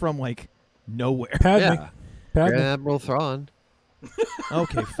everyone's from like nowhere. Padme. Grand Admiral Thrawn.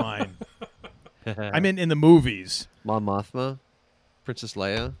 Okay, fine. I mean, in the movies. Mon Mothma, Princess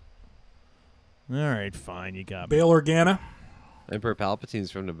Leia. All right, fine, you got me. Bail Organa. Emperor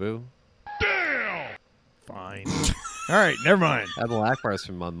Palpatine's from Naboo. Fine. All right, never mind. Admiral Akbar's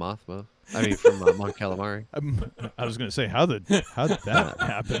from Mon Mothma. I mean, from Mon Calamari. I was going to say, how did that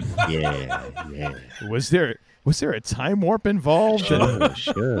happen? Yeah. Was there a time warp involved?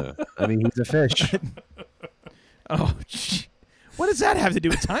 Sure. I mean, he's a fish. Oh, gee. What does that have to do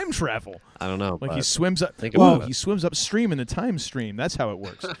with time travel? I don't know. Like he swims up. He swims upstream in the time stream. That's how it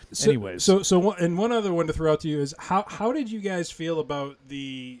works. Anyways, one other one to throw out to you is how did you guys feel about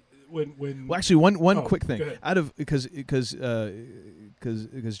the when? Well, actually, one quick thing go ahead. out of because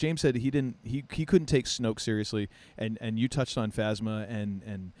James said he couldn't take Snoke seriously, and you touched on Phasma,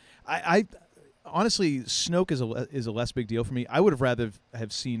 and I honestly, Snoke is a less big deal for me. I would have rather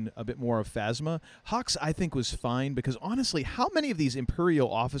have seen a bit more of Phasma. Hux, I think, was fine because honestly, how many of these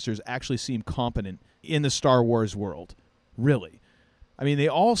Imperial officers actually seem competent in the Star Wars world? Really? I mean, they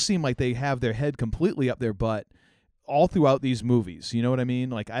all seem like they have their head completely up their butt all throughout these movies. You know what I mean?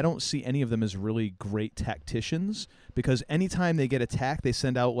 Like, I don't see any of them as really great tacticians because anytime they get attacked, they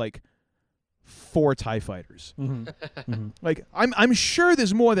send out like 4 TIE fighters. Like, I'm sure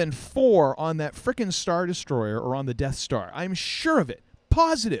there's more than 4 on that frickin' Star Destroyer or on the Death Star. I'm sure of it.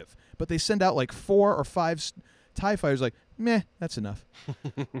 Positive. But they send out like 4 or 5 TIE fighters like, meh, that's enough.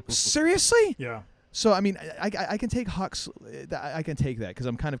 Seriously? Yeah. So, I mean, I can take Hux. I can take that because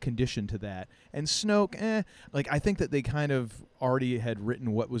I'm kind of conditioned to that. And Snoke, like, I think that they kind of already had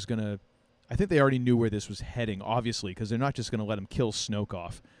written what was going to... I think they already knew where this was heading, obviously, because they're not just going to let him kill Snoke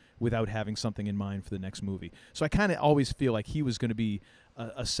off without having something in mind for the next movie. So I kind of always feel like he was going to be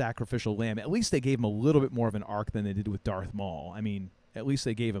a sacrificial lamb. At least they gave him a little bit more of an arc than they did with Darth Maul. I mean, at least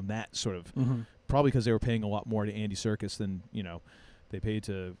they gave him that sort of... Probably because they were paying a lot more to Andy Serkis than, you know, they paid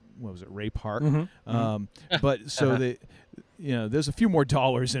to, what was it, Ray Park? But so they... You know, there's a few more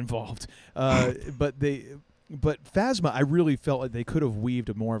dollars involved. But Phasma, I really felt like they could have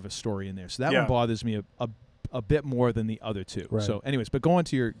weaved more of a story in there. So that one bothers me a bit more than the other two. Right. So, anyways, but go on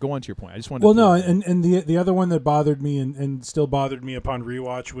to your point. I just wanted. Well, no, and the other one that bothered me and still bothered me upon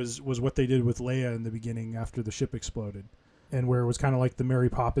rewatch was what they did with Leia in the beginning after the ship exploded, and where it was kind of like the Mary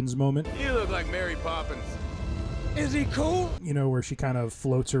Poppins moment. You look like Mary Poppins. Is he cool? You know, where she kind of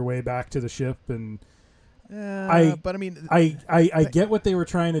floats her way back to the ship, and but I mean, I get what they were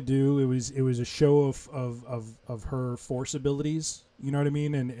trying to do. It was a show of her Force abilities. You know what I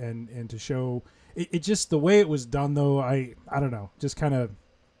mean, and to show. It just the way it was done though, I don't know, just kind of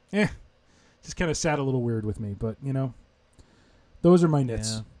sat a little weird with me. But you know, those are my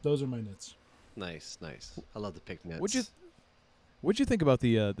nits. Yeah. Those are my nits. Nice. I love the pick nits. What'd you think about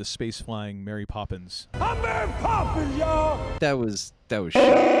the space flying Mary Poppins? I'm Mary Poppins, y'all. That was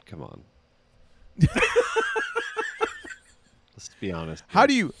shit. Come on. Let's be honest. How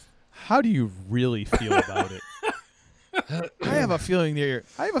do you really feel about it? I have a feeling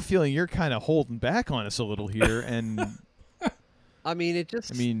you're kind of holding back on us a little here, and I mean, it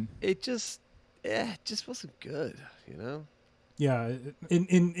just wasn't good, you know. Yeah,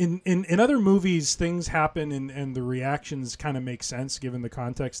 in other movies, things happen and the reactions kind of make sense given the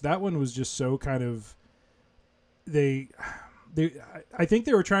context. That one was just so kind of I think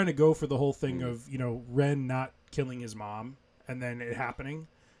they were trying to go for the whole thing of, you know, Ren not killing his mom and then it happening.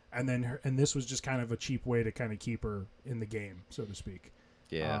 And then this was just kind of a cheap way to kind of keep her in the game, so to speak.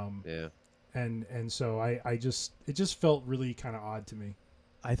 Yeah. And so it just felt really kind of odd to me.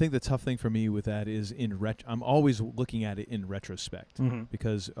 I think the tough thing for me with that is I'm always looking at it in retrospect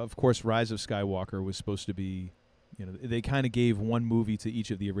because of course Rise of Skywalker was supposed to be, you know, they kind of gave one movie to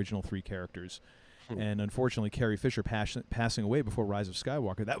each of the original 3 characters. And unfortunately Carrie Fisher passing away before Rise of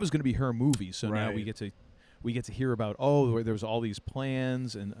Skywalker, that was going to be her movie. So now we get to hear about, there was all these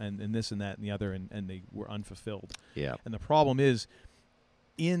plans and this and that and the other, and they were unfulfilled. Yeah. And the problem is,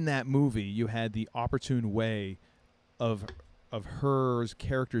 in that movie, you had the opportune way of her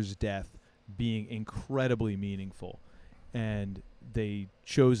character's death being incredibly meaningful, and they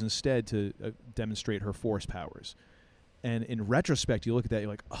chose instead to demonstrate her Force powers. And in retrospect, you look at that, you're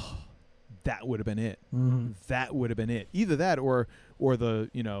like, oh, that would have been it. That would have been it. Either that or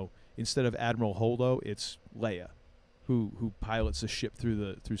the, you know, instead of Admiral Holdo, it's Leia, who pilots a ship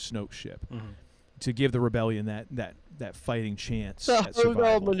through Snoke's ship to give the rebellion that fighting chance. The hold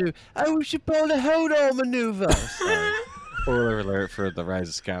on maneuver. I was about to hold on maneuver. Spoiler alert for The Rise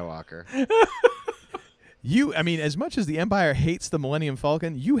of Skywalker. I mean, as much as the Empire hates the Millennium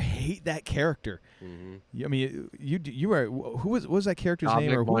Falcon, you hate that character. I mean, you are. Who was that character's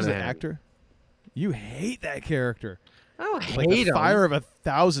name, or who was the actor? You hate that character. I don't like hate the him. Fire of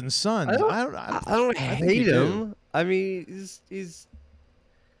 1,000 Suns. I don't hate him. I mean, he's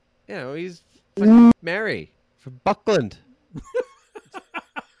fucking Mary from Buckland.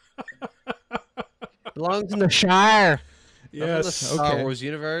 Belongs in the Shire. Yes. The Star Wars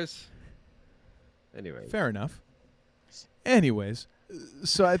universe. Anyway, fair enough. Anyways,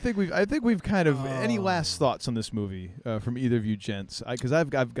 so I think we've kind of any last thoughts on this movie from either of you gents? Because I've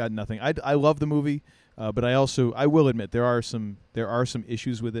got nothing. I love the movie, but I will admit there are some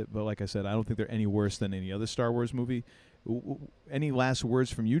issues with it. But like I said, I don't think they're any worse than any other Star Wars movie. Any last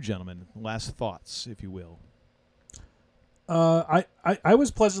words from you gentlemen? Last thoughts, if you will. I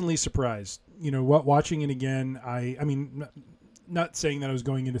was pleasantly surprised. Watching it again. I mean, not saying that I was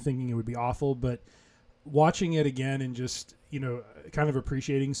going into thinking it would be awful, but watching it again and just kind of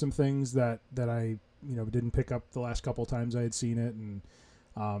appreciating some things that I didn't pick up the last couple of times I had seen it, and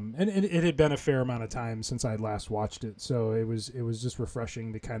it had been a fair amount of time since I had last watched it, so it was just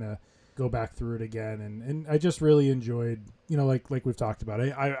refreshing to kind of go back through it again, and I just really enjoyed like we've talked about.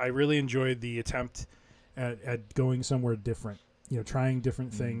 I really enjoyed the attempt at going somewhere different, trying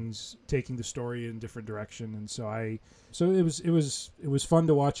different things, taking the story in a different direction, and so it was fun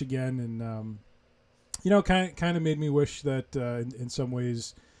to watch again, and kind of made me wish that in some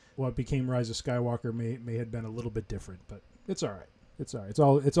ways what became Rise of Skywalker may have been a little bit different, but it's all right. It's all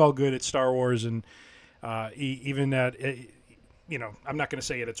right. It's all good. It's Star Wars, and even at I'm not going to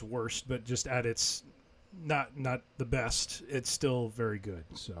say at its worst, but just at its not the best, it's still very good.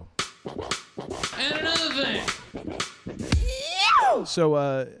 So. And another thing.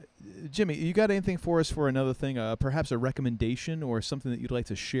 So, Jimmy, you got anything for us for another thing? Perhaps a recommendation or something that you'd like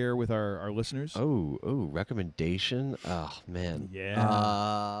to share with our listeners? Oh, recommendation? Oh, man.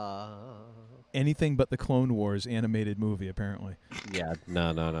 Yeah. Anything but the Clone Wars animated movie, apparently. Yeah,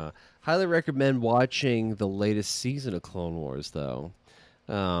 no. Highly recommend watching the latest season of Clone Wars, though.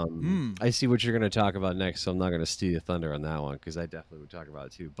 I see what you're going to talk about next, so I'm not going to steal your thunder on that one, because I definitely would talk about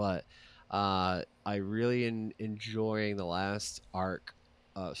it too. But I really enjoying the last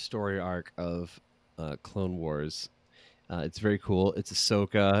story arc of Clone Wars. It's very cool. It's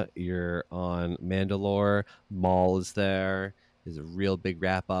Ahsoka. You're on Mandalore. Maul is there. There's a real big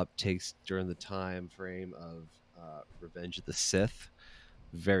wrap up. Takes during the time frame of Revenge of the Sith.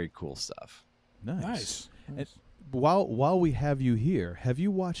 Very cool stuff. Nice. And while we have you here, have you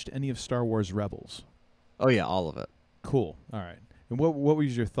watched any of Star Wars Rebels? Oh yeah, all of it. Cool. All right. And what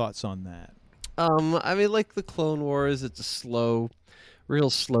was your thoughts on that? I mean, like the Clone Wars, it's a real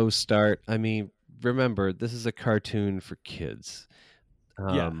slow start. I mean, remember, this is a cartoon for kids.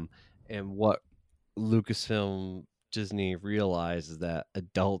 And what Lucasfilm Disney realizes that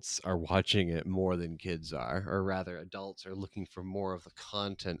adults are watching it more than kids are, or rather adults are looking for more of the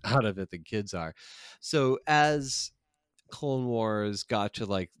content out of it than kids are. So as Clone Wars got to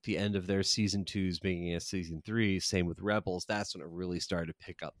like the end of their season 2s being a season 3, same with Rebels, that's when it really started to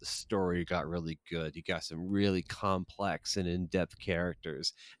pick up. The story got really good. You got some really complex and in-depth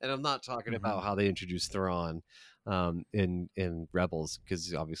characters, and I'm not talking about how they introduced Thrawn in Rebels,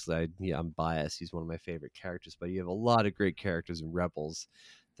 because obviously I'm biased. He's one of my favorite characters, but you have a lot of great characters in Rebels.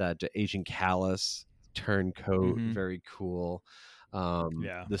 That Agent Callus, Turncoat, very cool.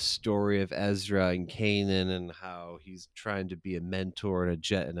 The story of Ezra and Kanan, and how he's trying to be a mentor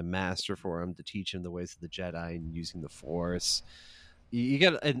and a master for him to teach him the ways of the Jedi and using the Force. You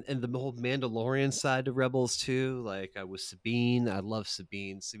got and the whole Mandalorian side of Rebels too, like with Sabine. I love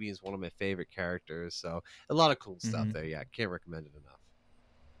Sabine. Sabine's one of my favorite characters. So a lot of cool stuff there. Yeah, can't recommend it enough.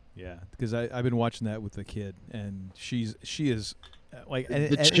 Yeah, because I've been watching that with the kid, and she is like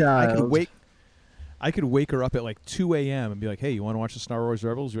the child. I could wake her up at like 2 a.m. and be like, "Hey, you want to watch the Star Wars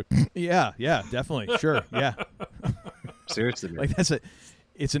Rebels?" Like, yeah, definitely, sure, yeah. Seriously, man. Like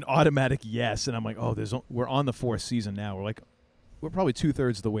it's an automatic yes, and I'm like, "Oh, we're on the 4th season now. We're probably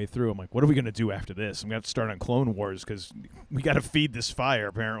 2/3 of the way through." I'm like, "What are we gonna do after this? I'm gonna have to start on Clone Wars because we got to feed this fire."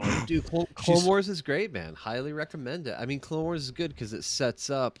 Apparently, dude, Clone Wars is great, man. Highly recommend it. I mean, Clone Wars is good because it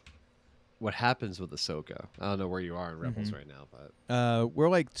sets up what happens with Ahsoka. I don't know where you are in Rebels right now, but we're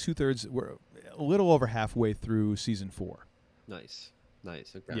like 2/3. We're a little over halfway through season 4. Nice.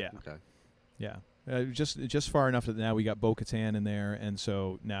 Okay. Yeah. Okay. Yeah. Just far enough that now we got Bo-Katan in there, and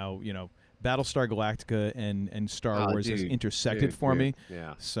so now Battlestar Galactica and Star Wars has intersected for me.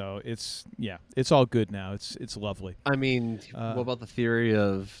 Yeah. So it's all good now. It's lovely. I mean, what about the theory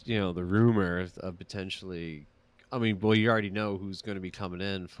of the rumor of potentially I mean, well, you already know who's going to be coming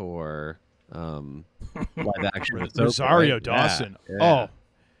in for live action. Ahsoka, Rosario right? Dawson. Yeah. Oh.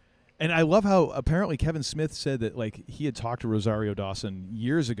 And I love how apparently Kevin Smith said that like he had talked to Rosario Dawson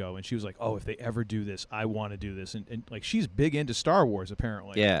years ago, and she was like, "Oh, if they ever do this, I want to do this." And like she's big into Star Wars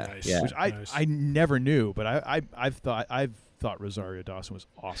apparently. Yeah, Nice. yeah. Which I never knew, but I've thought Rosario Dawson was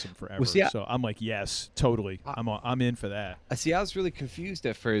awesome forever. see, so I'm like, yes, totally. I'm in for that. I see. I was really confused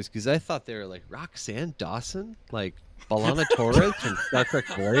at first because I thought they were like Roxanne Dawson, like B'Elanna Torres from Star Trek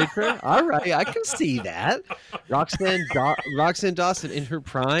Voyager. All right, I can see that. Roxanne Dawson in her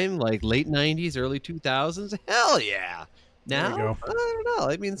prime, like late '90s, early 2000s. Hell yeah! Now go. I don't know.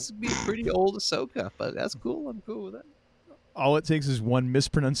 I mean, this would be a pretty old Ahsoka, but that's cool. I'm cool with that. All it takes is one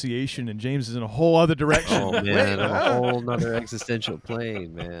mispronunciation, and James is in a whole other direction. Oh man, I'm a whole nother existential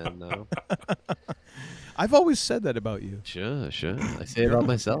plane, man. No. I've always said that about you. Sure. I say it about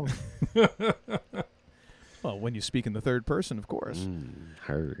myself. Well, when you speak in the third person, of course.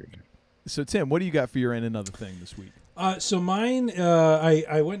 Heard. So, Tim, what do you got for your and another thing this week? So mine,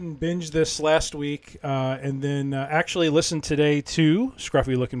 I went and binged this last week, and then actually listened today to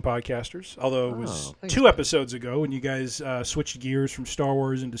Scruffy Looking Podcasters, although it was 2 episodes ago when you guys switched gears from Star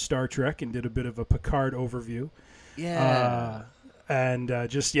Wars into Star Trek and did a bit of a Picard overview. Yeah. And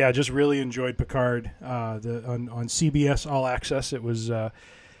just really enjoyed Picard on CBS All Access. It was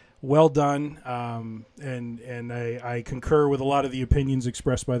well done, and I concur with a lot of the opinions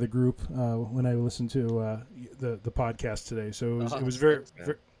expressed by the group when I listened to the podcast today. So it was very,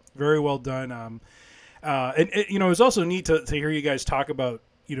 very well done. And it was also neat to hear you guys talk about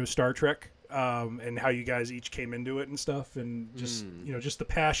Star Trek and how you guys each came into it and stuff, and just just the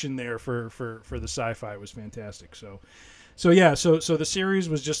passion there for the sci-fi was fantastic. So the series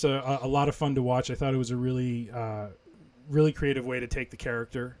was just a lot of fun to watch. I thought it was a really creative way to take the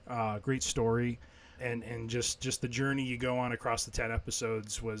character, great story, and just the journey you go on across the 10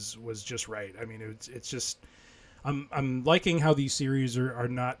 episodes was just right. I mean, it's just I'm liking how these series are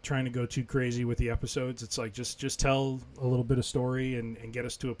not trying to go too crazy with the episodes. It's like just tell a little bit of story and get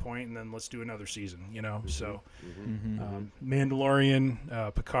us to a point, and then let's do another season. So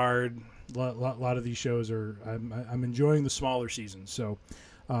Mandalorian, Picard, a lot of these shows are I'm enjoying the smaller seasons. So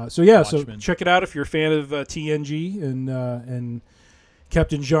check it out if you're a fan of TNG and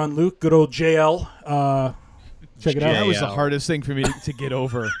Captain Jean-Luc, good old JL. Check it out. That was the hardest thing for me to get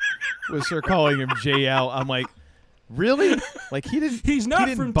over. Was her calling him JL. I'm like, really? Like He's not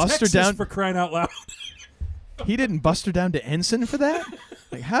from Texas her down for crying out loud. He didn't bust her down to ensign for that.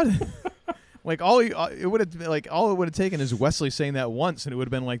 Like how did? Like all it would have taken is Wesley saying that once, and it would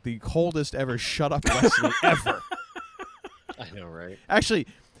have been like the coldest ever. Shut up, Wesley, ever. I know, right? Actually,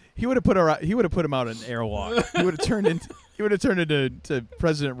 he would have put him out in an airlock. He would have turned into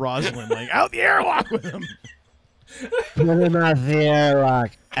President Rosalind, like out the airlock with him. Put him out the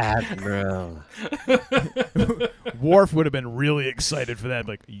airlock, Admiral. Worf would have been really excited for that.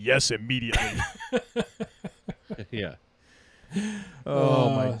 Like, yes, immediately. Yeah. Oh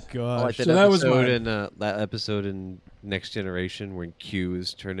my gosh! Like that was that episode in Next Generation when Q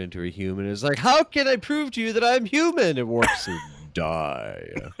is turned into a human. It's like, how can I prove to you that I'm human? And Worf says,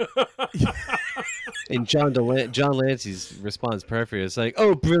 die. And John Lancey's response perfect. It's like,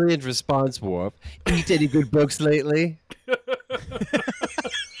 oh, brilliant response, Worf. Eat any good books lately?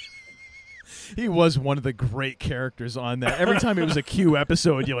 He was one of the great characters on that. Every time it was a Q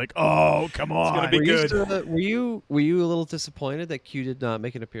episode, you're like, "Oh, come on!" It's gonna be good. Were you a little disappointed that Q did not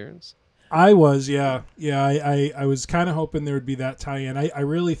make an appearance? I was, yeah. I was kind of hoping there would be that tie-in. I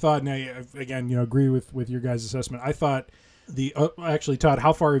really thought, and I again, agree with your guys' assessment. I thought actually, Todd,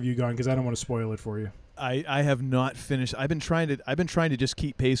 how far have you gone? Because I don't want to spoil it for you. I have not finished. I've been trying to just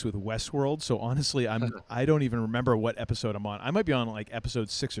keep pace with Westworld. So honestly, I don't even remember what episode I'm on. I might be on like episode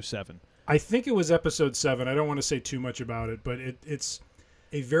 6 or 7. I think it was episode 7. I don't want to say too much about it, but it's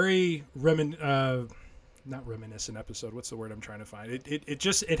a very not reminiscent episode. What's the word I'm trying to find?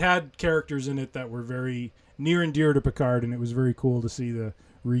 It had characters in it that were very near and dear to Picard, and it was very cool to see the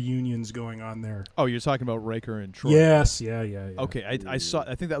reunions going on there. Oh, you're talking about Riker and Troy. Yes, yeah. Okay, I saw.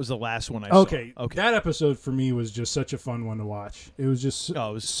 I think that was the last one I saw. Okay, that episode for me was just such a fun one to watch. It was just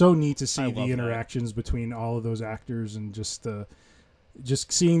so neat to see the interactions between all of those actors and just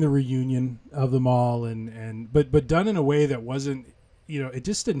seeing the reunion of them all, but done in a way that wasn't, it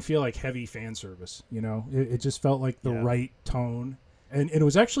just didn't feel like heavy fan service. It just felt like the right tone, and it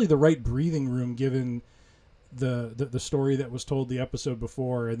was actually the right breathing room given the story that was told the episode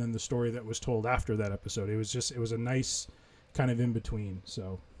before, and then the story that was told after that episode. It was a nice kind of in between.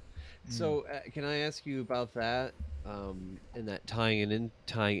 So can I ask you about that? And that tying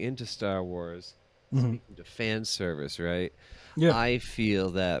into Star Wars. speaking to fan service, right? Yeah. I feel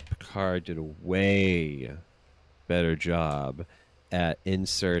that Picard did a way better job at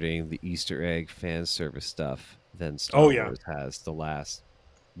inserting the Easter egg fan service stuff than Star Wars has the last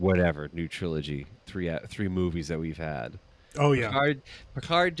whatever new trilogy, three movies that we've had. Oh yeah.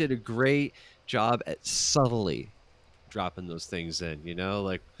 Picard did a great job at subtly dropping those things in,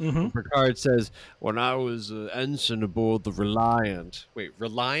 like Picard says, when I was ensign aboard the Reliant. Wait,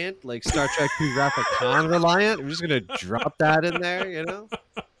 Reliant? Like Star Trek 2 Wrath of Khan Reliant? I'm just going to drop that in there,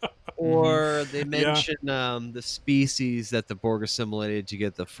 Or they mention the species that the Borg assimilated to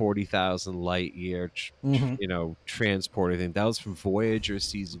get the 40,000 light year, transport. I think that was from Voyager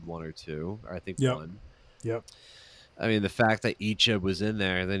season 1 or 2, or I think 1. Yep. I mean, the fact that Icha was in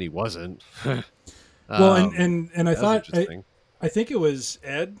there and then he wasn't. Well, and I thought I think it was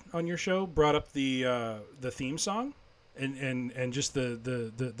Ed on your show brought up the theme song, and just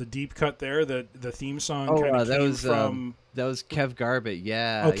the deep cut there. The theme song kind of came from. That was Kev Garbett,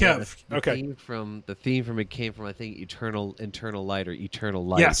 yeah. Oh, Kev. Okay. The theme from it came from, I think, Internal Light or Eternal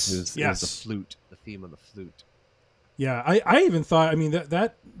Light. Yes. It was the flute, the theme on the flute. Yeah, I even thought. I mean,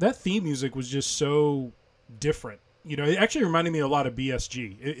 that theme music was just so different. It actually reminded me a lot of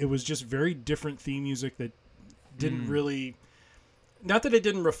BSG. It was just very different theme music that didn't really, not that it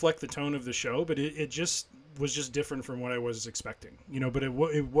didn't reflect the tone of the show, but it just was just different from what I was expecting. But it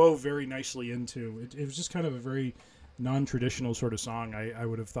wove very nicely into it. It was just kind of a very non-traditional sort of song I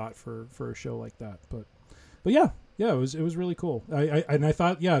would have thought for a show like that. But yeah, it was really cool. I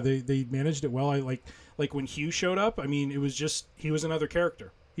thought they managed it well. I like when Hugh showed up. I mean, it was just he was another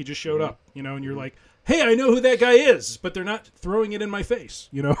character. He just showed up, and you're like, hey, I know who that guy is, but they're not throwing it in my face,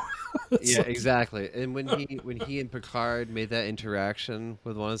 Yeah, like, exactly. And when he and Picard made that interaction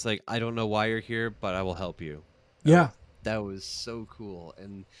with one, it's like, I don't know why you're here, but I will help you. That was so cool.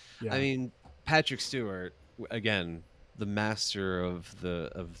 And I mean, Patrick Stewart, again, the master of the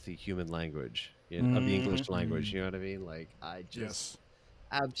human language, of the English language. You know what I mean? Like, I just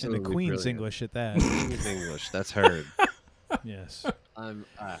absolutely and the Queen's brilliant. English at that. Queen's English, that's heard. Yes.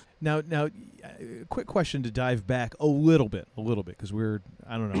 Now, quick question to dive back a little bit, because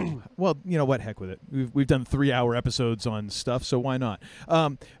I don't know. Well, you know what? Heck with it. We've done 3-hour episodes on stuff, so why not?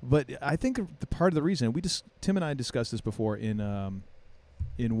 But I think the part of the reason Tim and I discussed this before in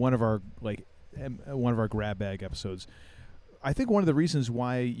one of our grab bag episodes. I think one of the reasons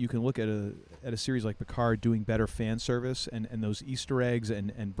why you can look at a series like Picard doing better fan service and those Easter eggs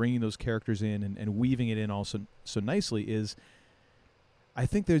and bringing those characters in and weaving it in also so nicely is I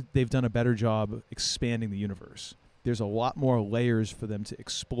think they've done a better job expanding the universe. There's a lot more layers for them to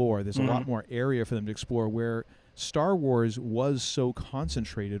explore. There's a lot more area for them to explore where Star Wars was so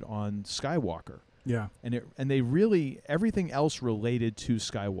concentrated on Skywalker. Yeah. And they really, everything else related to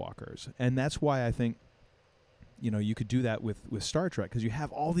Skywalkers. And that's why I think you could do that with Star Trek, because you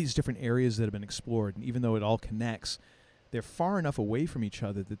have all these different areas that have been explored, and even though it all connects, they're far enough away from each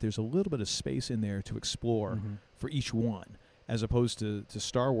other that there's a little bit of space in there to explore for each one, as opposed to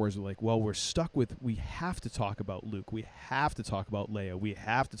Star Wars, like, well, we're stuck with, we have to talk about Luke, we have to talk about Leia, we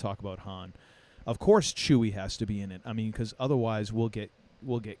have to talk about Han. Of course Chewie has to be in it. I mean, because otherwise we'll get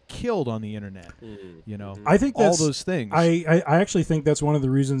killed on the internet, I think all those things. I actually think that's one of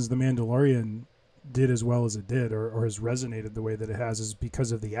the reasons The Mandalorian did as well as it did, or has resonated the way that it has, is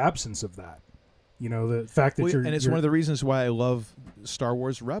because of the absence of that. The fact that it's one of the reasons why I love Star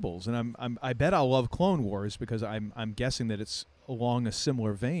Wars Rebels, and I bet I'll love Clone Wars, because I'm guessing that it's along a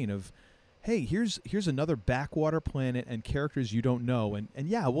similar vein of, hey, here's another backwater planet and characters you don't know, and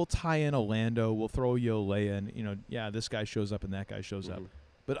yeah, we'll tie in a Lando, we'll throw you a Leia, and this guy shows up and that guy shows up,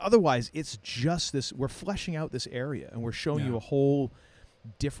 but otherwise it's just this. We're fleshing out this area and we're showing you a whole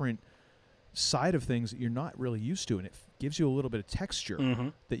different side of things that you're not really used to, and it gives you a little bit of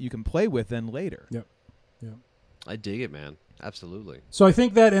texture that you can play with then later. Yep. I dig it, man. Absolutely. So I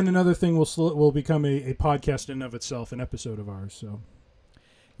think that and another thing will become a podcast in and of itself, an episode of ours. So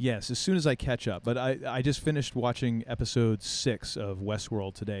yes, as soon as I catch up. But I just finished watching episode 6 of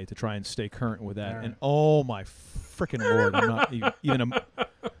Westworld today to try and stay current with that. And oh my freaking Lord, I'm not even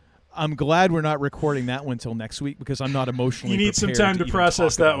I'm glad we're not recording that one till next week, because I'm not emotionally prepared. You need some time to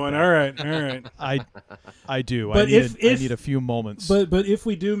process that one. All right. I do. But I need a few moments. But if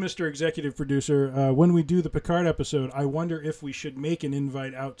we do, Mr. Executive Producer, when we do the Picard episode, I wonder if we should make an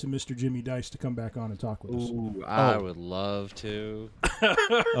invite out to Mr. Jimmy Dice to come back on and talk with us. Ooh, I would love to.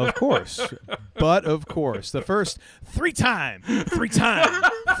 Of course. But of course, the first 3 time. I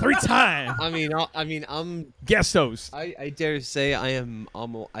mean, I'm guest host. I dare say I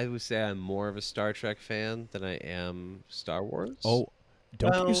would say I'm more of a Star Trek fan than I am Star Wars. Oh,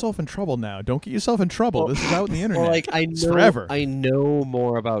 Don't get yourself in trouble now. Don't get yourself in trouble. This is out in the internet. Well, like It's forever. I know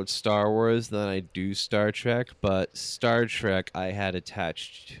more about Star Wars than I do Star Trek, but Star Trek I had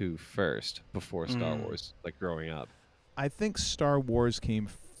attached to first before Star Wars, like growing up. I think Star Wars came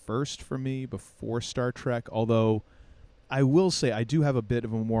first for me before Star Trek, although I will say I do have a bit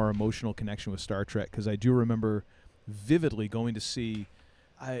of a more emotional connection with Star Trek because I do remember vividly going to see,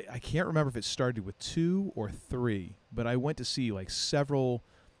 I can't remember if it started with 2 or 3, but I went to see like several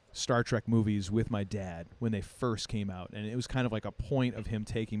Star Trek movies with my dad when they first came out, and it was kind of like a point of him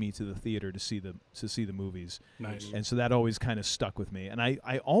taking me to the theater to see the movies. Nice. And so that always kind of stuck with me. And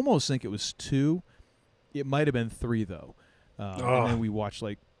I almost think it was 2. It might have been 3 though. And then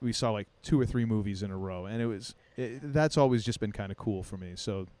we saw like 2 or 3 movies in a row, and that's always just been kind of cool for me.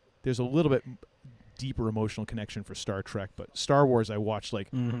 So there's a little bit deeper emotional connection for Star Trek, but Star Wars I watched like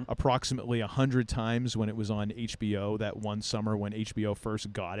approximately 100 times when it was on HBO that one summer when HBO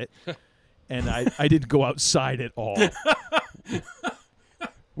first got it, and I didn't go outside at all,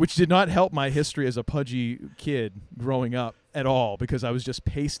 which did not help my history as a pudgy kid growing up at all because I was just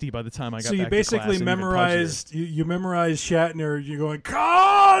pasty by the time I got back to class. So you basically memorized you memorized Shatner. You're going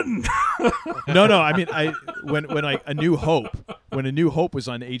Khan. No. I mean, when like A New Hope was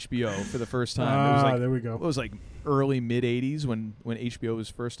on HBO for the first time. It was like, there we go. It was like early mid '80s when HBO was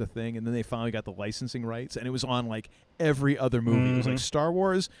first a thing, and then they finally got the licensing rights, and it was on like every other movie. It was like Star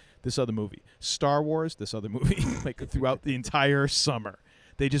Wars, this other movie, Star Wars, this other movie, like throughout the entire summer.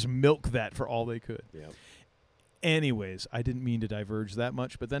 They just milked that for all they could. Yep. Anyways, I didn't mean to diverge that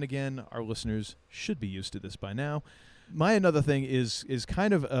much, but then again, our listeners should be used to this by now. My another thing is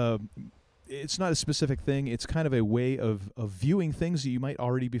kind of it's not a specific thing. It's kind of a way of viewing things that you might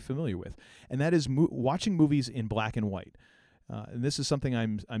already be familiar with, and that is watching movies in black and white. And this is something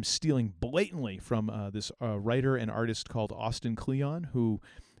I'm stealing blatantly from this writer and artist called Austin Kleon, who,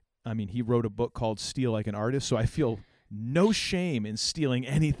 I mean, he wrote a book called Steal Like an Artist, so I feel no shame in stealing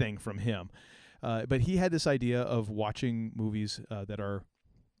anything from him. But he had this idea of watching movies that are,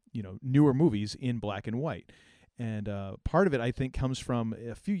 newer movies in black and white. And part of it, I think, comes from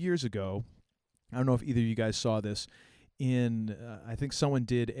a few years ago. I don't know if either of you guys saw this. I think someone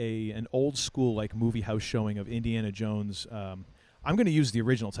did an old school like movie house showing of Indiana Jones. I'm going to use the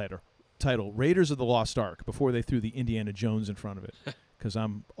original title, Raiders of the Lost Ark, before they threw the Indiana Jones in front of it, because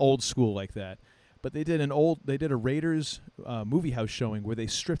I'm old school like that. But they did a Raiders movie house showing where they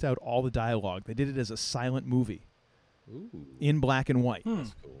stripped out all the dialogue. They did it as a silent movie. Ooh. In black and white.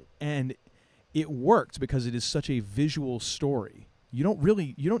 That's cool. And it worked because it is such a visual story. You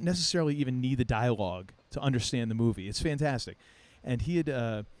don't necessarily even need the dialogue to understand the movie. It's fantastic. And he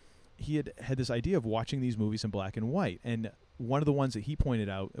had this idea of watching these movies in black and white. And one of the ones that he pointed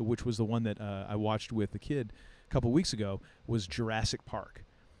out, which was the one that I watched with the kid a couple weeks ago, was Jurassic Park.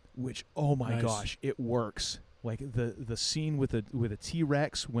 Which, oh my gosh, it works. Like the scene with a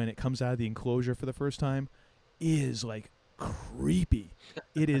T-Rex when it comes out of the enclosure for the first time is like creepy.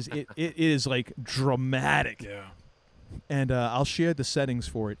 It is like dramatic. Yeah. And I'll share the settings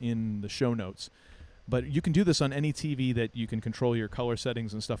for it in the show notes. But you can do this on any TV that you can control your color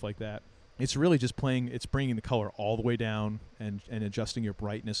settings and stuff like that. It's really just bringing the color all the way down and adjusting your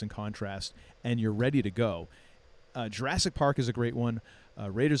brightness and contrast, and you're ready to go. Jurassic Park is a great one.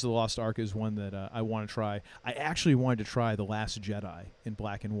 Raiders of the Lost Ark is one that I want to try. I actually wanted to try The Last Jedi in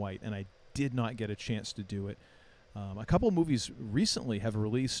black and white, and I did not get a chance to do it. A couple of movies recently have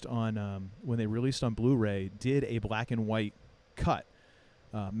released on, when they released on Blu-ray, did a black and white cut.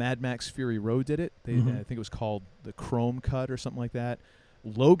 Mad Max Fury Road did it. I think it was called the Chrome Cut or something like that.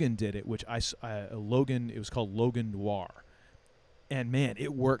 Logan did it, which it was called Logan Noir. And man,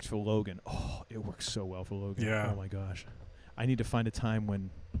 it worked for Logan. Oh, it works so well for Logan. Yeah. Oh my gosh. I need to find a time when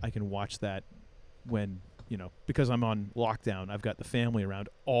I can watch that when, because I'm on lockdown, I've got the family around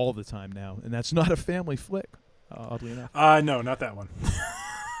all the time now, and that's not a family flick, oddly enough. No, not that one.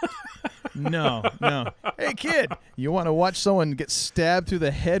 No. Hey, kid, you want to watch someone get stabbed through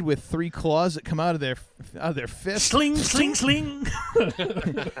the head with 3 claws that come out of their fist? Sling, sling, sling.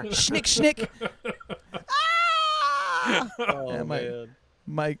 Schnick, schnick. Oh, man.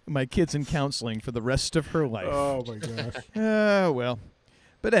 My kid's in counseling for the rest of her life. Oh, my gosh. Well.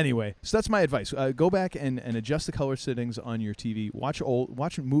 But anyway, so that's my advice. Go back and adjust the color settings on your TV.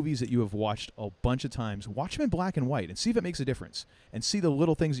 Watch movies that you have watched a bunch of times. Watch them in black and white and see if it makes a difference. And see the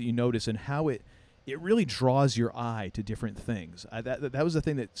little things that you notice and how it really draws your eye to different things. That was the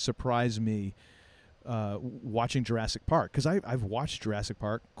thing that surprised me watching Jurassic Park, because I've watched Jurassic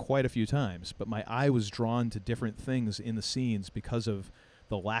Park quite a few times, but my eye was drawn to different things in the scenes because of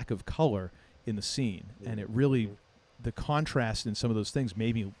the lack of color in the scene, and it really the contrast in some of those things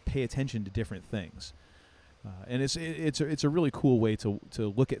made me pay attention to different things. And it's a really cool way to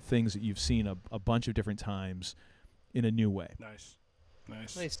look at things that you've seen a bunch of different times in a new way. Nice,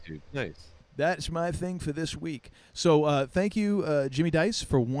 dude. Nice. That's my thing for this week. So thank you, Jimmy Dice,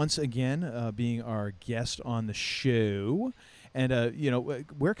 for once again being our guest on the show. And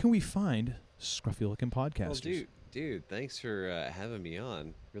where can we find Scruffy Looking Podcasters? Well, dude, thanks for having me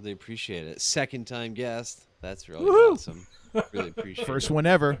on. Really appreciate it. Second time guest. That's really awesome. Really appreciate it. First one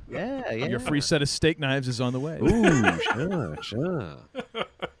ever. Yeah. Your free set of steak knives is on the way. Ooh, sure.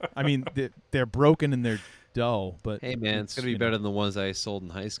 I mean, they're broken and they're dull, but hey, man, it's gonna be better than the ones I sold in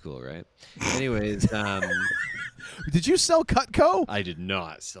high school, right? Anyways, did you sell Cutco? I did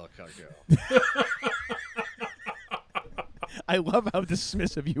not sell Cutco. I love how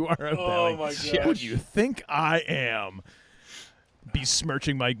dismissive you are of Oh, my Who gosh. do you think I am?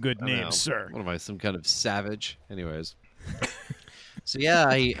 Besmirching my good name, sir. What am I, some kind of savage? Anyways. So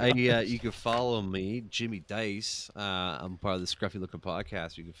yeah, you can follow me, Jimmy Dice. I'm part of the Scruffy Looking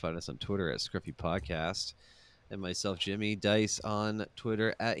Podcast. You can find us on Twitter at Scruffy Podcast, and myself, Jimmy Dice, on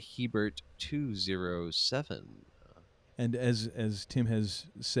Twitter at Hebert207. And as Tim has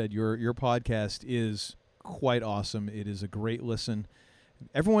said, your podcast is quite awesome. It is a great listen.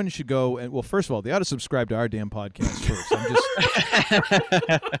 Everyone should go and, well, first of all, they ought to subscribe to our damn podcast first.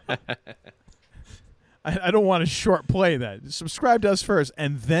 I don't want to short play that. Subscribe to us first,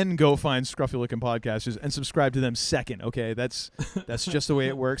 and then go find Scruffy Looking Podcasters and subscribe to them second. Okay, that's just the way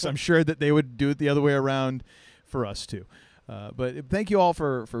it works. I'm sure that they would do it the other way around for us too. But thank you all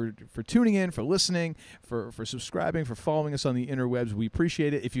for tuning in, for listening, for subscribing, for following us on the interwebs. We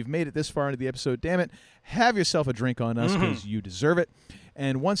appreciate it. If you've made it this far into the episode, damn it, have yourself a drink on us because you deserve it.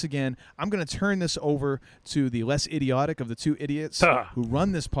 And once again, I'm going to turn this over to the less idiotic of the two idiots who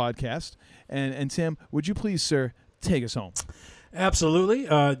run this podcast. And Tim, would you please, sir, take us home? Absolutely.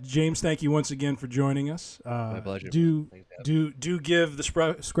 James, thank you once again for joining us. My pleasure. Do give the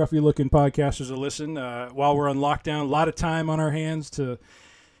Scruffy Looking Podcasters a listen. While we're on lockdown, a lot of time on our hands to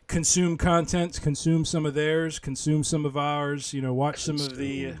consume content, consume some of theirs, consume some of ours, watch some of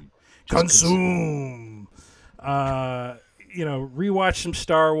the... Consume! Rewatch some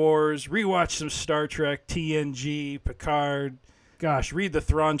Star Wars, rewatch some Star Trek, TNG, Picard. Gosh, read the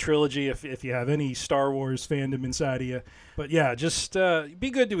Thrawn trilogy if you have any Star Wars fandom inside of you. But yeah, just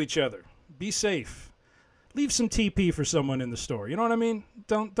be good to each other. Be safe. Leave some TP for someone in the store. You know what I mean?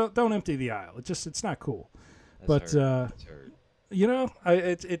 Don't empty the aisle. It's not cool. That's hurt.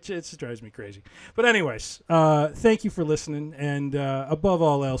 It drives me crazy. But anyways, thank you for listening, and above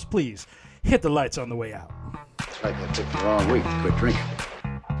all else, please hit the lights on the way out. It's like I took the wrong week to quit drinking.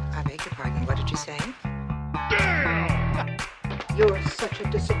 I beg your pardon, what did you say? You're such a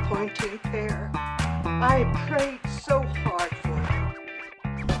disappointing pair. I prayed so hard for you.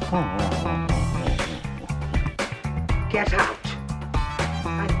 Get out.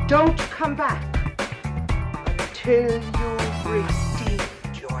 And don't come back until you've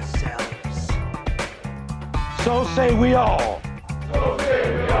redeemed yourselves. So say we all. So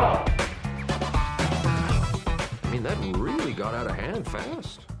say we all. I mean, that really got out of hand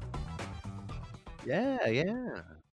fast. Yeah.